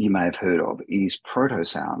one you may have heard of is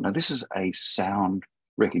ProtoSound. Now, this is a sound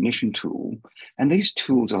recognition tool, and these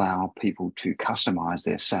tools allow people to customize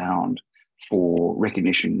their sound for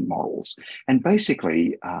recognition models. And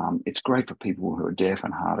basically, it's great for people who are deaf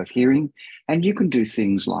and hard of hearing. And you can do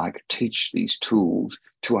things like teach these tools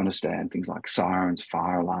to understand things like sirens,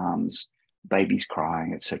 fire alarms, babies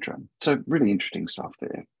crying, etc. So really interesting stuff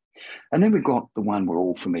there. And then we've got the one we're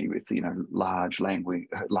all familiar with, large language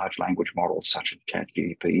models such as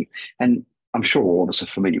ChatGPT. And I'm sure all of us are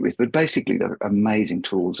familiar with, but basically they're amazing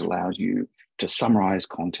tools, allows you to summarize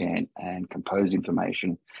content and compose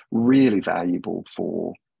information, really valuable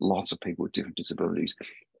for lots of people with different disabilities.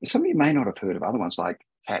 Some of you may not have heard of other ones like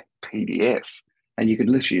Cat PDF, and you can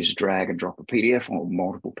literally just drag and drop a PDF or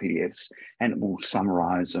multiple PDFs, and it will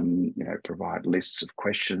summarize them, provide lists of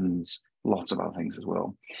questions, lots of other things as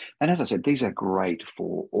well. And as I said, these are great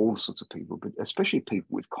for all sorts of people, but especially people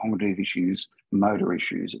with cognitive issues, motor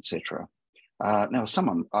issues, etc. Now,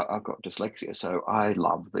 I've got dyslexia, so I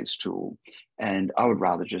love this tool, and I would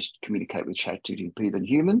rather just communicate with ChatGPT than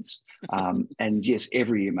humans. And yes,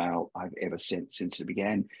 every email I've ever sent since it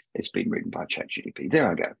began, it's been written by ChatGPT.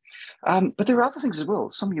 There I go. But there are other things as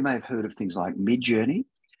well. Some of you may have heard of things like Midjourney.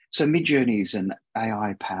 So Midjourney is an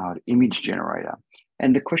AI-powered image generator.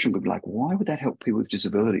 And the question would be like, why would that help people with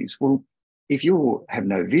disabilities? Well, if you have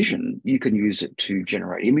no vision, you can use it to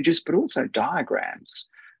generate images, but also diagrams.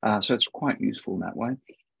 So it's quite useful in that way.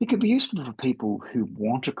 It can be useful for people who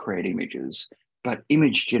want to create images, but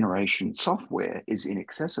image generation software is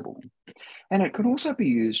inaccessible. And it can also be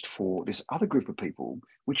used for this other group of people,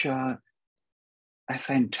 which are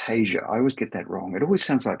aphantasia. I always get that wrong. It always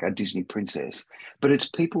sounds like a Disney princess, but it's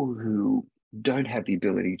people who don't have the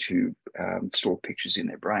ability to store pictures in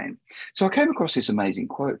their brain. So I came across this amazing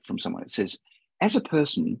quote from someone. It says, as a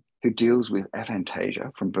person who deals with aphantasia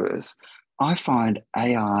from birth, I find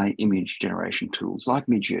AI image generation tools like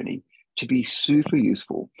Midjourney to be super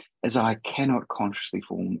useful, as I cannot consciously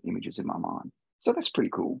form images in my mind. So that's pretty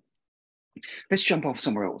cool. Let's jump off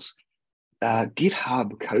somewhere else.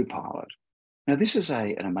 GitHub Copilot. Now, this is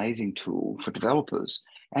an amazing tool for developers,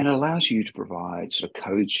 and it allows you to provide sort of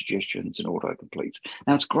code suggestions and autocompletes.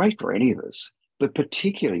 Now, it's great for any of us, but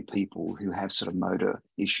particularly people who have sort of motor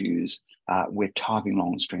issues, where typing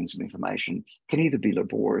long strings of information can either be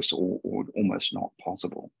laborious or almost not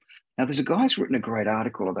possible. Now, there's a guy who's written a great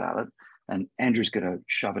article about it, and Andrew's going to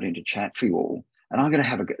shove it into chat for you all. And I'm going to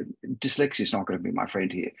have dyslexia is not going to be my friend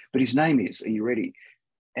here, but his name is, are you ready?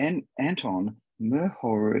 Anton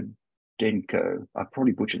Merhorodenko. I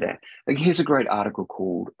probably butchered that. Here's a great article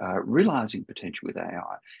called Realizing Potential with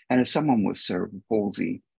AI. And as someone with cerebral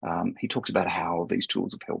palsy, he talks about how these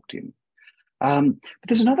tools have helped him. But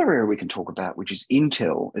there's another area we can talk about, which is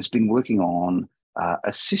Intel has been working on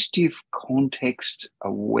Assistive Context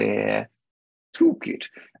Aware Toolkit,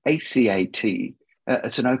 ACAT.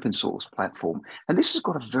 It's an open source platform. And this has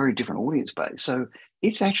got a very different audience base. So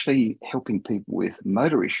it's actually helping people with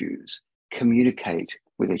motor issues communicate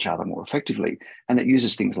with each other more effectively. And it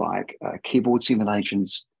uses things like keyboard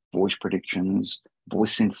simulations, voice predictions,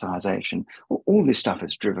 voice synthesization. All this stuff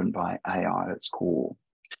is driven by AI at its core.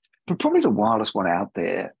 But probably the wildest one out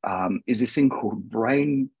there is this thing called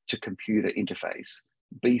Brain to Computer Interface,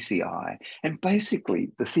 BCI. And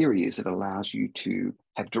basically, the theory is it allows you to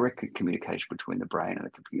have direct communication between the brain and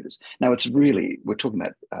the computers. Now, we're talking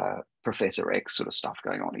about Professor X sort of stuff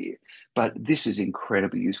going on here, but this is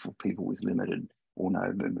incredibly useful for people with limited or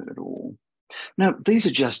no movement at all. Now, these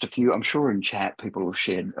are just a few. I'm sure in chat, people have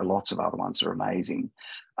shared lots of other ones that are amazing.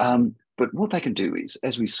 But what they can do is,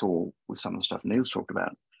 as we saw with some of the stuff Neil's talked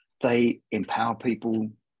about, they empower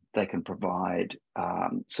people, they can provide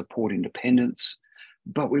support independence,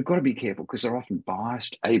 but we've got to be careful because they're often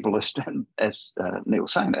biased, ableist, and as Neil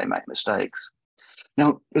was saying, they make mistakes.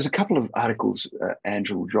 Now, there's a couple of articles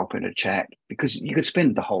Andrew will drop in a chat because you could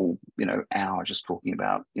spend the whole hour just talking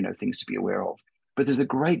about things to be aware of. But there's a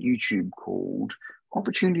great YouTube called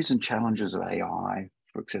Opportunities and Challenges of AI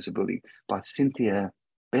for Accessibility by Cynthia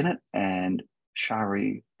Bennett and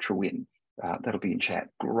Shari Trewin. That'll be in chat.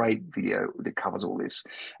 Great video that covers all this.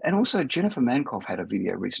 And also Jennifer Mankoff had a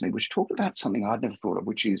video recently which talked about something I'd never thought of,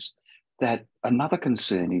 which is that another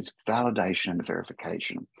concern is validation and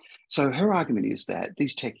verification. So her argument is that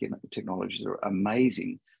these technologies are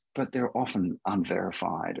amazing, but they're often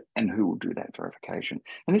unverified, and who will do that verification?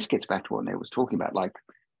 And this gets back to what Neil was talking about, like,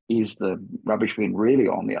 is the rubbish bin really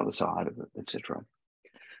on the other side of it, etc.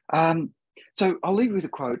 So I'll leave you with a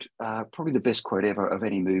quote, probably the best quote ever of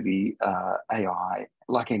any movie. AI,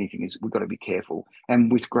 like anything, is we've got to be careful.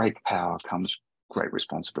 And with great power comes great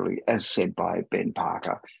responsibility, as said by Ben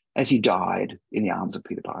Parker, as he died in the arms of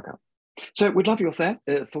Peter Parker. So we'd love your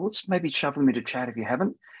thoughts. Maybe shove them into chat if you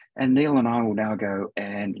haven't. And Neil and I will now go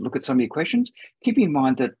and look at some of your questions. Keep in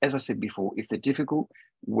mind that, as I said before, if they're difficult,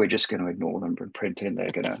 we're just going to ignore them and pretend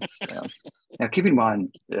they're going to. Now, keep in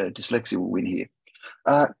mind, dyslexia will win here.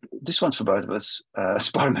 This one's for both of us.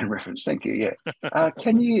 Spider-Man reference. Thank you. Yeah.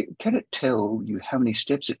 Can it tell you how many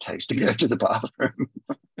steps it takes to go to the bathroom?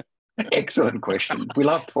 Excellent question. We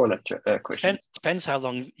love toilet questions. Depends how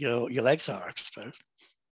long your legs are, I suppose.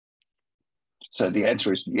 So the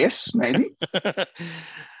answer is yes, maybe.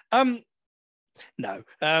 No.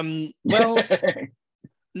 Well,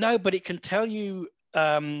 no, but it can tell you.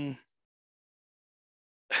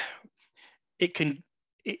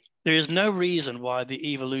 There is no reason why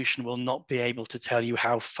the evolution will not be able to tell you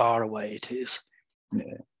how far away it is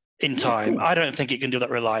in time. Cool. I don't think it can do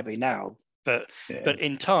that reliably now, but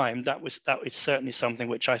in time, that is certainly something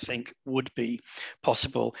which I think would be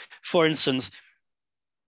possible. For instance,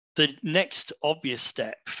 the next obvious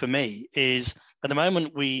step for me is, at the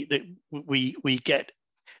moment we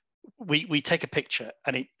take a picture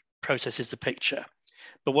and it processes the picture.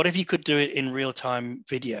 But what if you could do it in real-time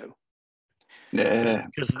video? Yeah,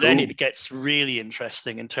 because then it gets really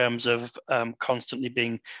interesting in terms of constantly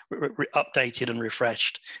being updated and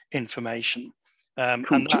refreshed information. And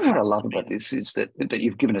do you know what I love about this is that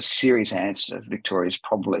you've given a serious answer. Victoria's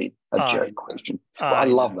probably a joke question. Well, I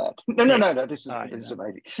love that. No. This is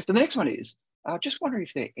amazing. So the next one is, just wondering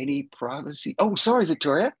if there are any privacy. Oh, sorry,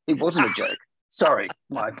 Victoria, it wasn't a joke. Sorry,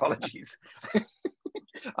 my apologies.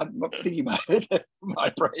 I'm not thinking my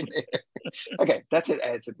brain there. Okay, that's it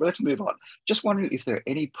answered. But let's move on. Just wondering if there are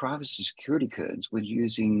any privacy security concerns when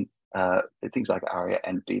using things like ARIA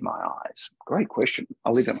and Be My Eyes. Great question.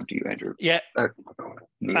 I'll leave that one to you, Andrew. Yeah.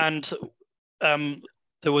 And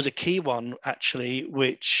there was a key one, actually,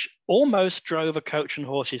 which almost drove a coach and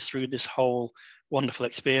horses through this whole wonderful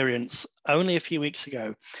experience only a few weeks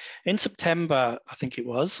ago. In September, I think it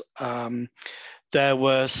was, there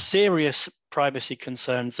were serious privacy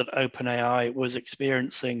concerns that OpenAI was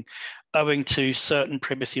experiencing owing to certain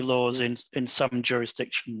privacy laws in some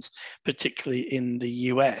jurisdictions, particularly in the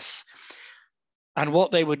US. And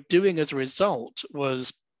what they were doing as a result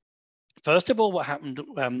was, first of all, what happened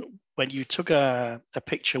when you took a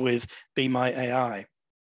picture with Be My AI,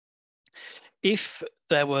 if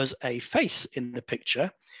there was a face in the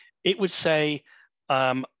picture, it would say,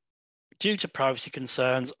 due to privacy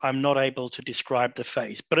concerns, I'm not able to describe the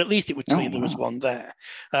face, but at least it would tell you there was one there,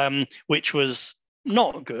 which was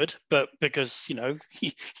not good, but because, you know,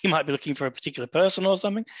 he might be looking for a particular person or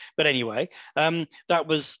something. But anyway, that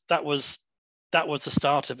was the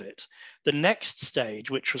start of it. The next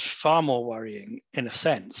stage, which was far more worrying in a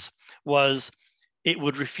sense, was it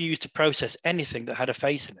would refuse to process anything that had a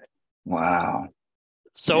face in it. Wow.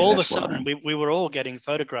 So all of a sudden, we were all getting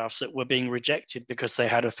photographs that were being rejected because they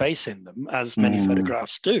had a face in them, as many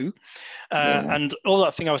photographs do. And all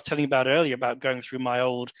that thing I was telling you about earlier about going through my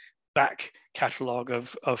old back catalogue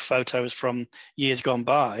of photos from years gone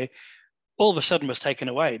by, all of a sudden was taken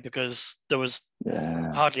away because there was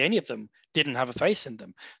hardly any of them didn't have a face in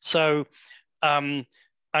them. So, and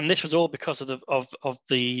this was all because of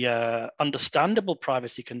the understandable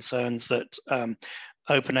privacy concerns that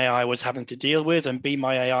OpenAI was having to deal with, and Be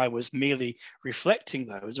My AI was merely reflecting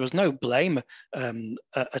those. There was no blame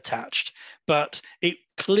attached, but it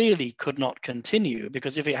clearly could not continue,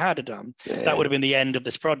 because if it had done, that would have been the end of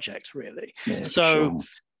this project, really. So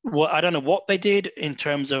I don't know what they did in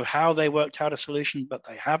terms of how they worked out a solution, but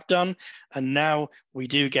they have done, and now we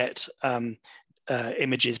do get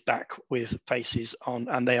images back with faces on,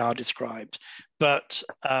 and they are described. But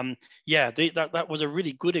that was a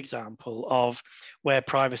really good example of where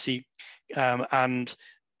privacy and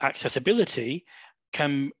accessibility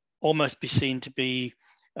can almost be seen to be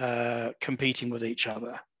competing with each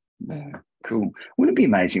other. Yeah, cool. Wouldn't it be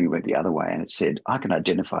amazing if we went the other way and it said, I can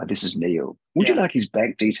identify this is Neil. Would you like his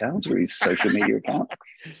bank details or his social media account?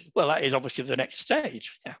 Well, that is obviously the next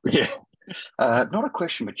stage. Yeah. Not a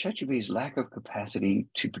question, but ChatGPT's lack of capacity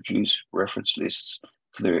to produce reference lists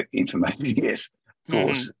for their information. Yes,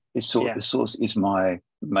 the source is my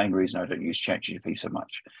main reason I don't use ChatGPT so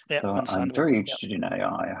much. So I'm very interested in AI.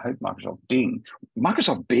 I hope Microsoft Bing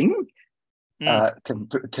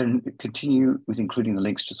can continue with including the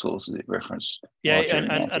links to sources it referenced. Yeah,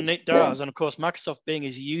 and it does. And of course, Microsoft Bing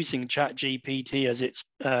is using ChatGPT as its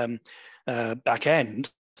back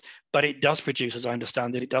end. But it does produce, as I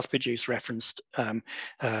understand it, referenced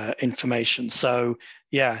information. So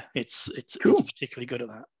yeah, it's particularly good at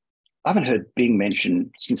that. I haven't heard Bing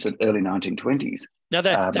mentioned since the early 1920s. No,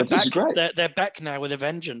 they're back. They're back now with a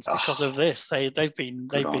vengeance because of this. They've been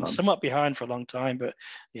somewhat behind for a long time, but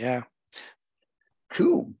yeah.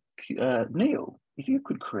 Cool, Neil. If you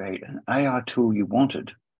could create an AI tool you wanted,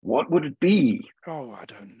 what would it be? Oh, I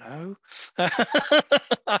don't know.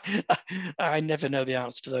 I never know the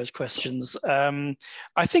answer to those questions. I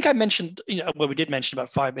think I mentioned, we did mention about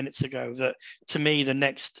 5 minutes ago that to me, the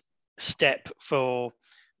next step for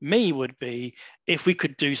me would be if we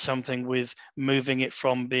could do something with moving it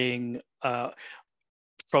from being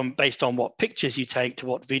from based on what pictures you take to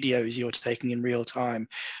what videos you're taking in real time,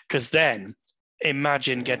 because then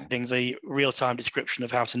imagine getting the real-time description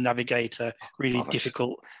of how to navigate a really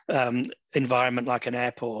difficult environment like an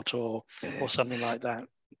airport or something like that.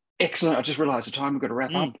 Excellent. I just realised the time. We've got to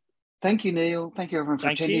wrap up. Thank you, Neil. Thank you, everyone, for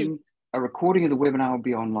attending. A recording of the webinar will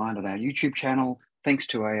be online on our YouTube channel. Thanks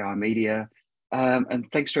to AI Media.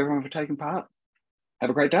 And thanks to everyone for taking part. Have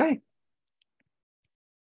a great day.